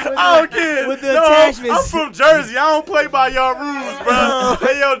mic. I don't care. With the No, attachments. I'm from Jersey. I don't play by your rules, bro.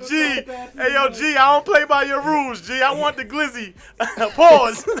 Hey, yo, G. I don't play by your rules, G. I want the glizzy.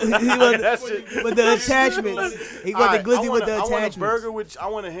 Pause. That shit. With the attachments. He got the glizzy with the I want a attachments. burger with. I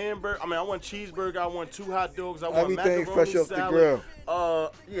want a hamburger. I mean, I want cheeseburger. I want 2 hot dogs. I want Everything macaroni fresh off the salad. grill.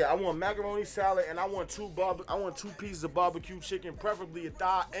 Yeah, I want macaroni salad and I want 2 pieces of barbecue chicken, preferably a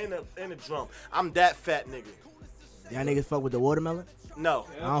thigh and a drum. I'm that fat nigga. Y'all niggas fuck with the watermelon? No,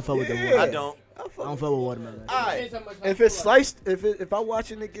 I don't fuck with the Yeah. watermelon. I don't. I don't fuck with watermelon. I Alright, If it's sliced, if I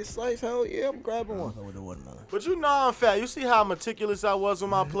watching it get sliced, hell yeah, I'm grabbing don't one. fuck with the watermelon. but you know I'm fat. You see how meticulous I was with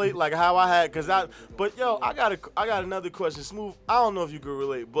my plate, like how I had, But yo, I got another question. Smooth. I don't know if you could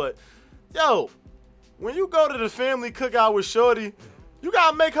relate, but yo, when you go to the family cookout with Shorty, you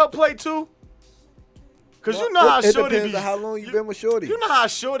gotta make her plate too. Cause you know how it Shorty depends be. on how long you been with Shorty. You know how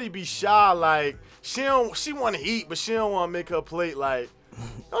Shorty be shy, like she want to eat, but she don't want to make her plate. Like,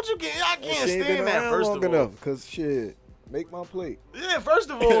 don't you get? I And can't she ain't been stand that. around First long of all, enough, cause shit, make my plate. yeah.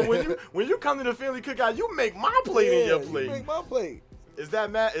 First of all, when you come to the family cookout, you make my plate in your you plate. make my plate. Is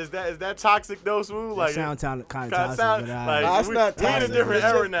that mad? Is that toxic though, Smooth? Like, Sound kind of kinda toxic, sound but like Nah, it's we, not we in a toxic. different It's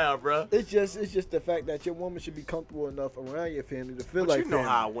era just- now, bro. It's just the fact that your woman should be comfortable enough around your family to feel But like you know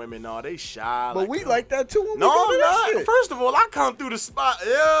family. how women are. They shy. But we like that too when No, we go I'm to that not. shit. First of all, I come through the spot.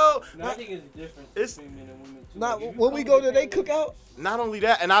 Yo, No, I think it's different It's- between men and women too. Not Like, if you when come we with go the to they family- cookout. not only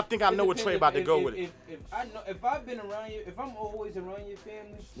that, and I think I It know what depends Trey about to if- go if- with it. if I've been around you, if I'm always around your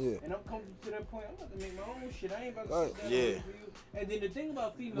family, Yeah. and I'm coming to that point, I'm about to make my own shit. I ain't about to Right. sit down Yeah. and wait for you. And then the thing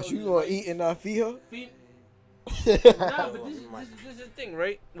about females, But you is, gonna like, eat and not feed her? Nah, but this is the thing,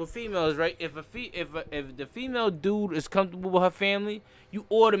 right? With females, right? If the female dude is comfortable with her family, you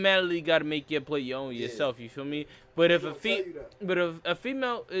automatically got to make your plate your own yourself. You feel me? But if a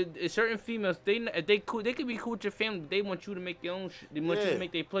female, certain females, if they could be cool with your family, but they want you to make their own shit. They want you Yeah. to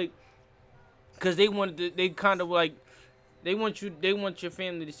make their plate, cause they kind of like. They want your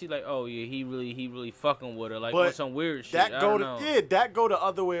family to see like, oh yeah, he really fucking with her, like But on some weird shit. That I go don't to know. that go the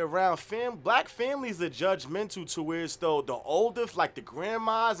other way around. Black families are judgmental to where it's though the older, like the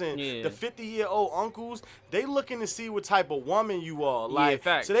grandmas and Yeah. the 50-year-old uncles, they looking to see what type of woman you are. Like,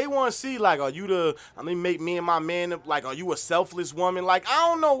 facts. so they want to see like, are you make me and my man like, are you a selfless woman? Like, I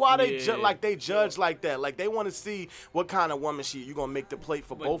don't know why they Yeah. they judge like that. Like, they want to see what kind of woman she. You gonna make the plate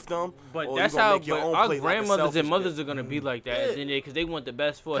for both them? But or that's you gonna how make your but own our plate like a grandmothers and selfish mothers bitch? are gonna be like that at the end of the day, because they want the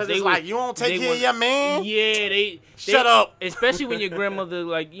best for us. Cause They it's want- like, you don't take they care want- of your man? Yeah, they Shut up. Especially when your grandmother,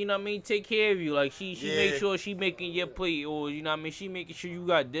 like, you know what I mean, take care of you. Like, she Yeah. make sure she making your plate, or, you know what I mean, she making sure you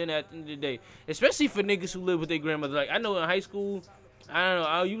got dinner at the end of the day. Especially for niggas who live with their grandmother. Like, I know in high school, I don't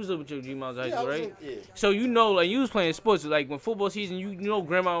know, you was living with your G-moms in high school, right? So, you know, like, you was playing sports. Like, when football season, you know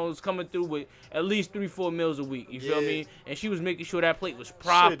grandma was coming through with at least 3-4 meals a week. You feel Yeah. me? And she was making sure that plate was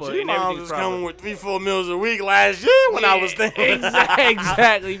proper Shit, and G-Moms everything was was proper. coming with 3-4 meals a week last year when I was there.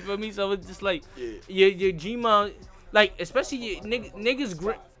 Exactly, for me. So it's just like Yeah. your G-mom, like, especially your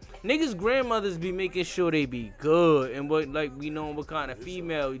niggas grandmothers be making sure they be good and what kind of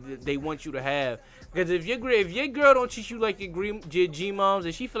female they want you to have. Because if your girl don't treat you like your G-moms,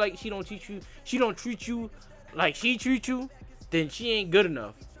 and she feel like she don't treat you like she treat you, then she ain't good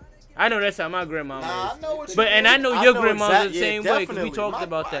enough. I know that's how my grandma Nah, is. I know what you But and I mean. know your grandma's the same way, because we definitely. talked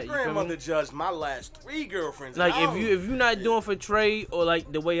about my that. You feel me? grandmother judged my last 3 girlfriends. Like and I if you're not doing for Trey or like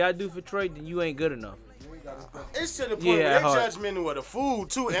the way I do for Trey, then you ain't good enough. it's to the point Yeah, where they hard. judgmental of the food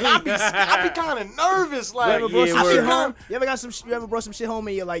too, and I be kind of nervous. Like, You ever brought Yeah, some word. shit home? You ever brought some shit home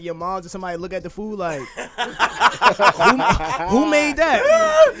and your moms or somebody look at the food like, who made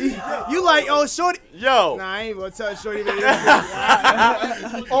that? You like, oh, shorty. yo, Nah, I ain't gonna tell shorty made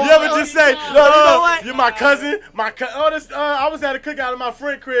that. you ever just say, you know what? you're my cousin, I was at a cookout at my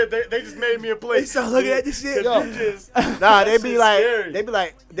friend crib. They just made me a plate. They start looking at this shit. Yo, you just, Nah, that shit's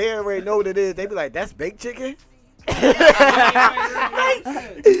scary. they already know what it is. They be like, that's baked chicken. Come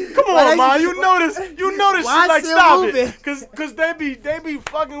on, man. You know this Why shit. Like, still stop moving? it. Cause they be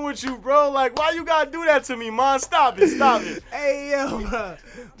fucking with you, bro. Like, why you gotta do that to me, man? Stop it. Hey, yo, bro.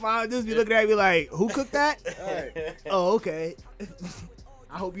 Mom just be looking at me like, who cooked that? Oh, okay.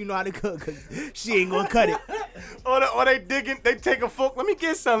 I hope you know how to cook, because she ain't going to cut it. Or they take a fork. Let me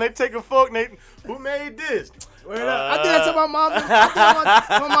get some. They take a fork and who made this? Word up. I did that to my mom.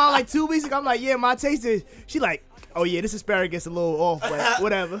 My mom like 2 weeks ago. I'm like, yeah, my taste is. She like, oh, yeah, this asparagus a little off, but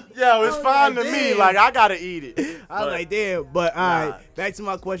whatever. Yo, it's I was fine like, to me. damn. Like, I gotta eat it. I was like, damn. But, all right, back to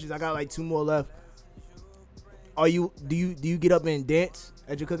my questions. I got like 2 more left. Do you get up and dance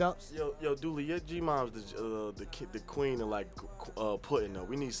at your cookouts? Yo, Dooley, your G-mom's the queen of like pudding though.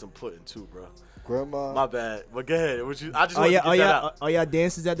 We need some pudding too, bro. Grandma. My bad. But go ahead. I just want to get that out. Are y'all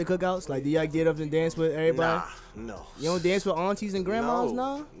dancers at the cookouts? Like, do y'all get up and dance with everybody? Nah, no. You don't dance with aunties and grandmas,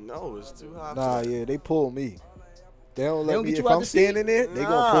 No, it's too hot. Nah, yeah, they pull me. They don't let me. get If you out I'm the seat? standing there, they Nah.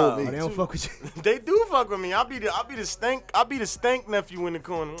 gonna pull me. They don't fuck with you. They do fuck with me. I'll be the stank nephew in the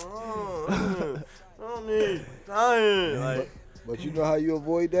corner. I don't need dying. Like, But you know how you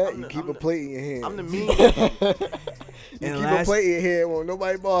avoid that? You keep I'm a plate in your hand. I'm the mean. You And keep last- a plate in your hand, won't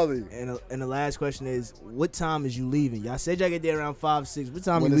nobody bother you. And the last question is, what time is you leaving? Y'all said y'all get there around 5, 6. What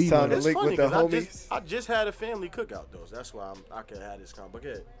time When you it's leaving? time to It's link funny with the 'cause homies. I just had a family cookout though. So that's why I could have this convo. But go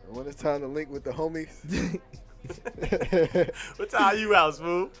ahead. When it's time to link with the homies. 'What time you out,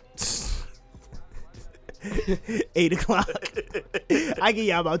 Smooth? 8 o'clock. I give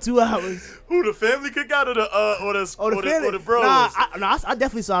y'all about 2 hours. Who, the family cookout or the bros? Nah, I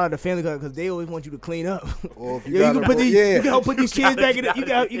definitely saw the family cookout because they always want you to clean up. Or if you Yo, you got can a put bro- these, yeah. you can help put these kids back in.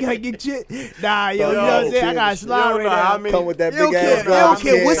 You gotta get shit. Nah, yo, you know what I'm saying? I got a You slide don't right know how now. many. Come with that You don't big care, ass you don't garbage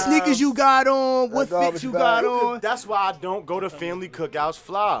care what can. sneakers you got on, what That garbage fits you bag. got on. That's why I don't go to family cookouts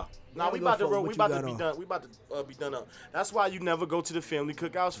fly. Nah, don't we give about a to fuck roll. what We you about to got be on. done. We about to be done up. That's why you never go to the family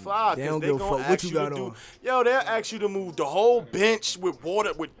cookouts fly. They Because don't they give a gonna fuck what ask you you to got do. on. Yo, they'll ask you to move the whole bench with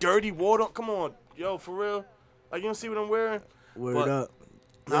water, with dirty water. Come on, yo, for real. Like, you don't see what I'm wearing? Word But- up.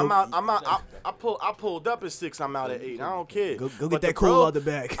 I'm out. I pulled up at 6. I'm out at 8. I don't care. Go But get the that cool bro- out the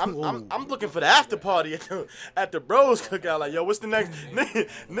back. I'm looking for the after party at the bros cookout. Like, yo, what's the next?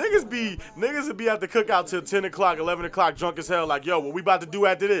 Niggas would be at the cookout till 10 o'clock, 11 o'clock, drunk as hell. Like, yo, what we about to do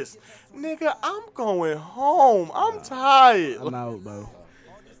after this? Nigga, I'm going home. I'm tired. I'm out, bro.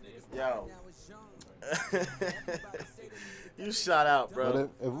 Yo. You shot out, bro.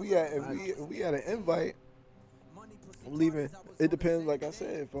 But if we had an invite, I'm leaving. It depends. Like I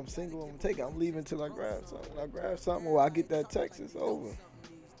said, if I'm single, I'm gonna take it. I'm leaving till I grab something. When I grab something, or I get that text, it's over.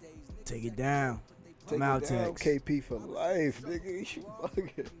 Take it down. Take I'm out, it down, Tex. KP for life, nigga. You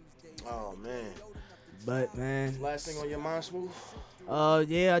bugging. Oh, man. But, man. Last thing on your mind, Smooth?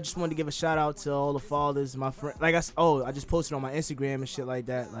 Yeah, I just wanted to give a shout out to all the fathers, my friend. Like I just posted on my Instagram and shit like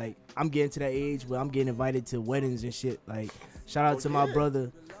that. Like, I'm getting to that age where I'm getting invited to weddings and shit. Like, shout out to my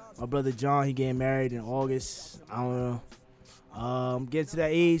brother John. He getting married in August. I don't know. I'm getting to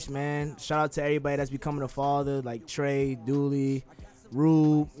that age, man. Shout out to everybody that's becoming a father, like Trey, Dooley,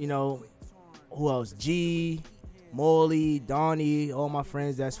 Rube. You know, who else? G, Morley, Donnie, all my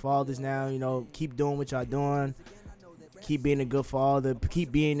friends that's fathers now. You know, keep doing what y'all doing. Keep being a good father.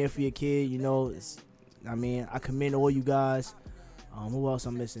 Keep being there for your kid. You know, I commend all you guys. Who else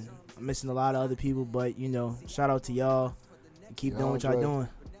I'm missing? I'm missing a lot of other people, but you know, shout out to y'all. And keep doing what y'all Andre. doing.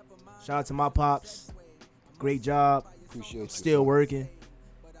 Shout out to my pops. Great job. Appreciate you. Still working.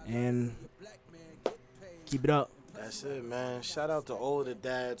 And keep it up. That's it, man. Shout out to all the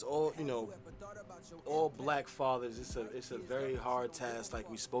dads, all black fathers. It's a very hard task, like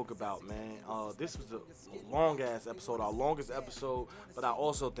we spoke about, man. This was a long ass episode, our longest episode, but I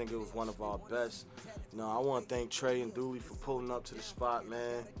also think it was one of our best. You know, I want to thank Trey and Dooley for pulling up to the spot,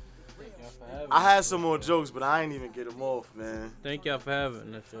 man. I had some more jokes, but I ain't even get them off, man. Thank y'all for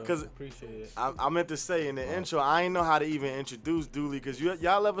having us, yo. 'Cause Appreciate it. I meant to say in the intro, I ain't know how to even introduce Dooley, because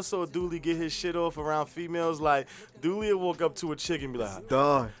y'all ever saw Dooley get his shit off around females? Like, Dooley would walk up to a chick and be like,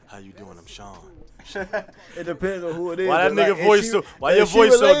 Done. how you doing? I'm Sean. It depends on who it is. Why that but, nigga like, voice if so? she- Why your if she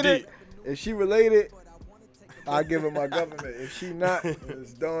voice so related- deep? If she related, I give her my government. If she not,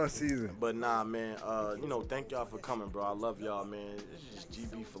 it's dawn season. But nah, man. Thank y'all for coming, bro. I love y'all, man. It's just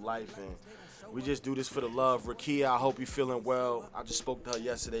GB for life, and we just do this for the love. Rakia, I hope you feeling well. I just spoke to her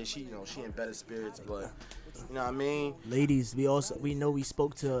yesterday. She in better spirits, but you know what I mean. Ladies, we know we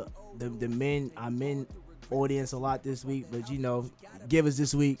spoke to the men, our men audience a lot this week, but you know, give us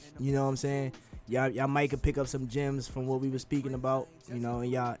this week. You know what I'm saying? Y'all might could pick up some gems from what we were speaking about, you know, in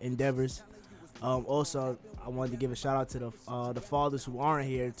y'all endeavors. Also, I wanted to give a shout out to the fathers who aren't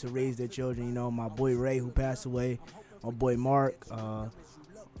here to raise their children. You know, my boy Ray who passed away, my boy Mark,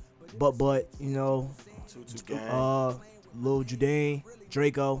 but you know, Tutu gang, Lil Judain,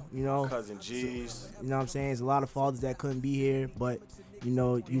 Draco, you know. cousin G's. You know what I'm saying? There's a lot of fathers that couldn't be here, but you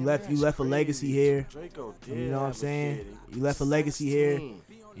know, you left a legacy here. Draco did. You know what I'm have a saying? kid. You left a legacy here, 16.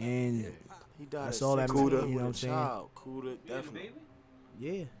 and He died that's at all that 16 matters, with you know a what I'm saying? child. Kuda, definitely.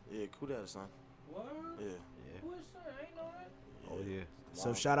 yeah. Yeah, Kuda, son. What? Yeah. Who is that? I ain't know that. Oh yeah.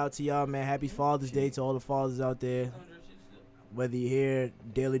 So shout out to y'all, man. Happy Father's Day to all the fathers out there. Whether you're here,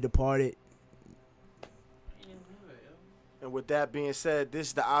 Daily Departed, And with that being said, this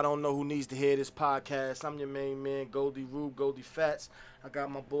is the I Don't Know Who Needs to Hear This podcast. I'm your main man, Goldie Rube, Goldie Fats. I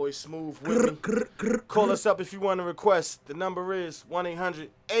got my boy Smooth with me. Call us up if you want to request. The number is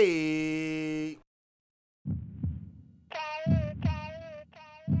 1-800-8.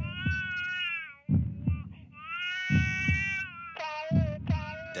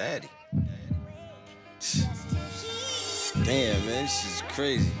 Daddy. Damn, man, this is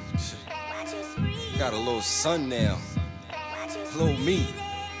crazy. Got a little son now. Little me.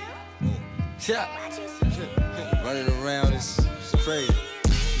 Yeah. Running around, it's crazy.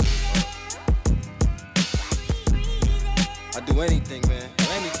 I do anything, man.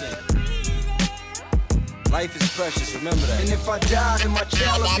 Anything. Life is precious, remember that. And if I die, then my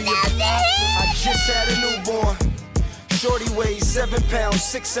child will be I just had a newborn. Shorty weighs 7 pounds,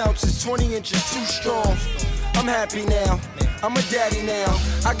 6 ounces, 20 inches, too strong. I'm happy now, I'm a daddy now.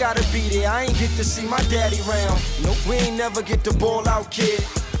 I gotta be there, I ain't get to see my daddy round. Nope, we ain't never get the ball out, kid.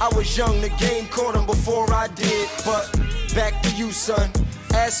 I was young, the game caught him before I did. But back to you, son.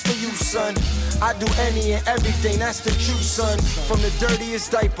 As for you, son, I do any and everything, that's the truth, son. From the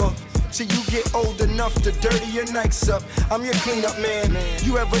dirtiest diaper till you get old enough to dirty your nights up. I'm your cleanup man.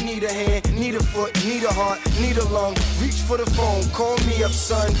 You ever need a hand, need a foot, need a heart, need a lung, reach for the phone, call me up,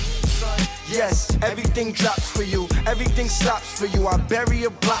 son. Yes, everything drops for you, everything stops for you. I bury a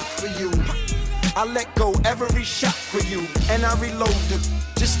block for you. I let go every shot for you, and I reload it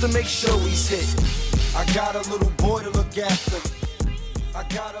just to make sure he's hit. I got a little boy to look after. I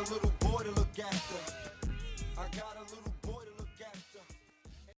got a little boy to look after. I got a little